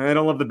 I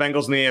don't love the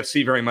Bengals in the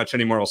AFC very much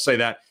anymore. I'll say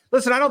that.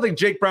 Listen, I don't think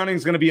Jake Browning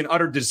is going to be an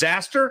utter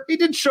disaster. He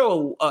did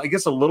show, I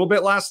guess, a little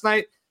bit last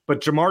night, but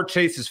Jamar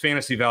Chase's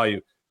fantasy value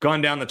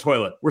gone down the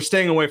toilet. We're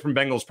staying away from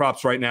Bengals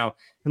props right now,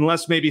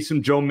 unless maybe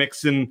some Joe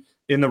Mixon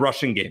in the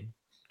rushing game.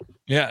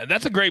 Yeah,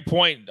 that's a great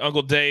point,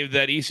 Uncle Dave,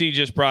 that EC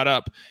just brought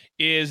up,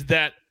 is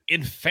that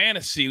in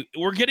fantasy,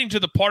 we're getting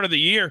to the part of the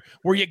year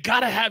where you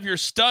got to have your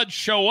studs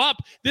show up.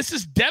 This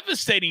is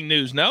devastating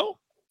news, no?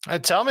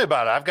 Tell me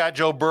about it. I've got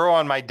Joe Burrow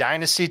on my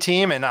dynasty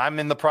team, and I'm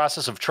in the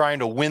process of trying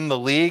to win the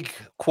league,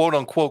 quote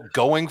unquote,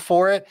 going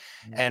for it.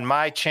 And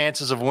my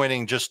chances of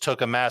winning just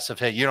took a massive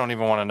hit. You don't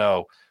even want to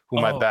know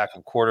who my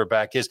backup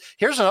quarterback is.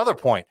 Here's another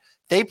point.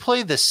 They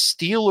play the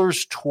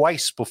Steelers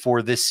twice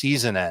before this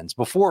season ends,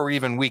 before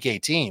even week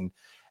 18.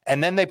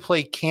 And then they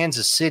play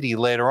Kansas City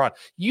later on.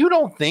 You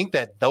don't think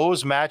that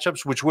those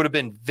matchups, which would have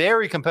been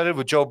very competitive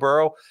with Joe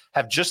Burrow,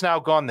 have just now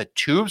gone the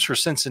tubes for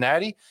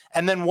Cincinnati?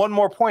 And then one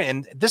more point,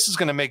 and this is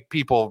going to make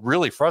people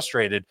really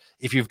frustrated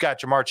if you've got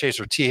Jamar Chase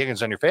or T.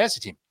 Higgins on your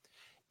fantasy team.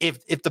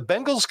 If the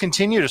Bengals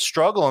continue to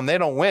struggle and they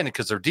don't win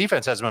because their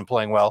defense hasn't been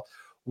playing well,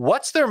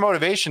 what's their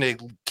motivation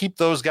to keep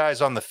those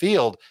guys on the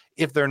field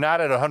if they're not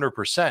at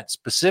 100%,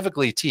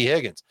 specifically T.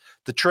 Higgins?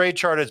 The trade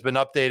chart has been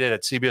updated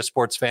at CBS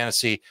Sports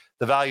Fantasy.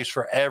 The values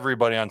for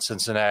everybody on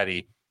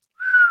Cincinnati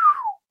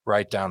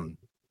right down.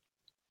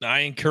 I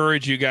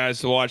encourage you guys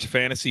to watch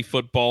fantasy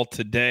football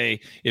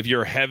today. If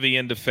you're heavy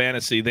into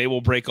fantasy, they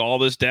will break all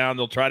this down.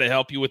 They'll try to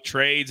help you with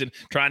trades and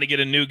trying to get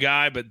a new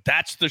guy, but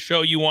that's the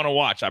show you want to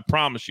watch. I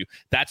promise you,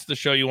 that's the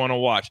show you want to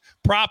watch.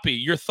 Proppy,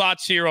 your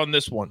thoughts here on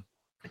this one?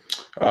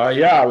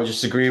 I would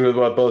just agree with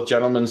what both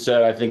gentlemen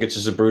said. I think it's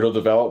just a brutal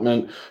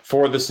development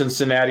for the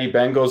Cincinnati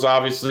Bengals.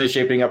 Obviously,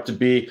 shaping up to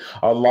be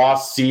a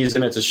lost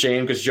season. It's a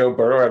shame because Joe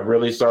Burrow had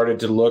really started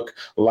to look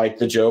like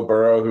the Joe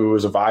Burrow who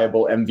was a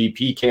viable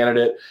MVP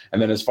candidate.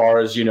 And then as far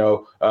as,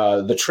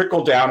 the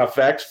trickle-down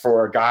effect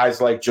for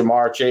guys like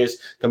Jamar Chase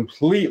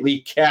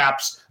completely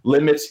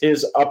limits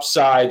his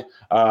upside.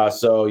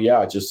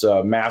 Just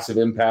a massive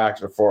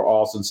impact for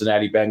all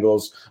Cincinnati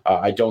Bengals.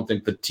 I don't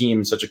think the team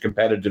in such a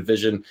competitive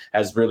division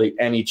has really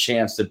any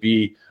chance to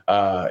be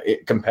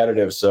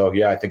competitive. So,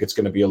 I think it's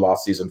going to be a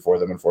lost season for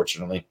them,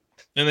 unfortunately.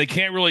 And they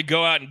can't really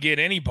go out and get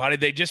anybody.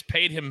 They just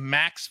paid him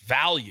max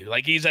value.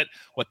 Like he's at,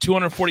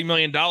 $240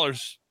 million,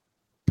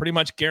 pretty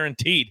much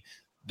guaranteed.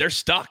 They're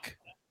stuck.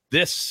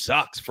 This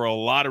sucks for a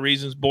lot of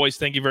reasons. Boys,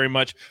 thank you very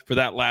much for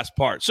that last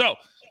part. So,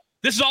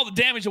 this is all the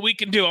damage that we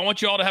can do. I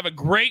want you all to have a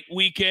great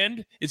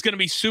weekend. It's going to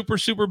be super,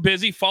 super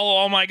busy. Follow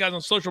all my guys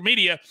on social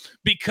media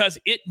because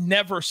it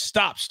never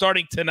stops.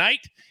 Starting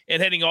tonight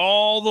and heading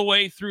all the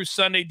way through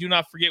Sunday. Do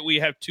not forget we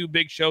have 2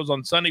 big shows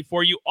on Sunday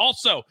for you.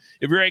 Also,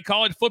 if you're a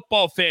college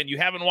football fan, you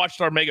haven't watched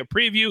our mega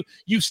preview,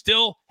 you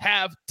still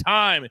have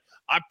time.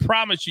 I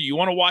promise you, you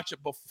want to watch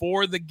it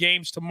before the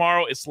games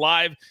tomorrow. It's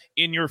live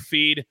in your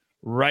feed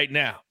right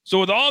now.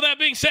 So with all that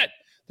being said,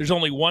 there's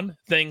only one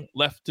thing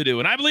left to do.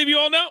 And I believe you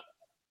all know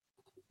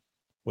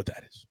what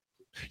that is.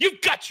 You've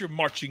got your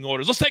marching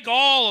orders. Let's take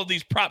all of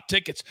these prop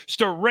tickets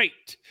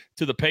straight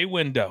to the pay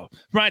window.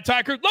 My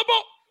entire crew,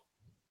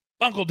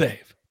 Uncle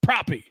Dave,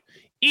 Proppy,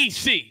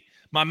 EC,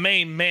 my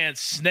main man,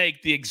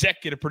 Snake, the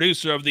executive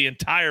producer of the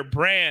entire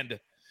brand.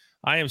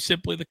 I am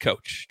simply the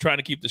coach, trying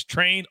to keep this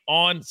train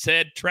on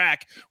said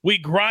track. We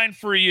grind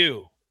for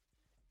you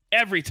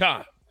every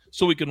time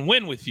so we can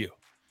win with you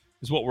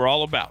is what we're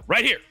all about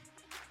right here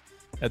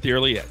at the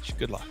Early Edge.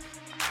 Good luck.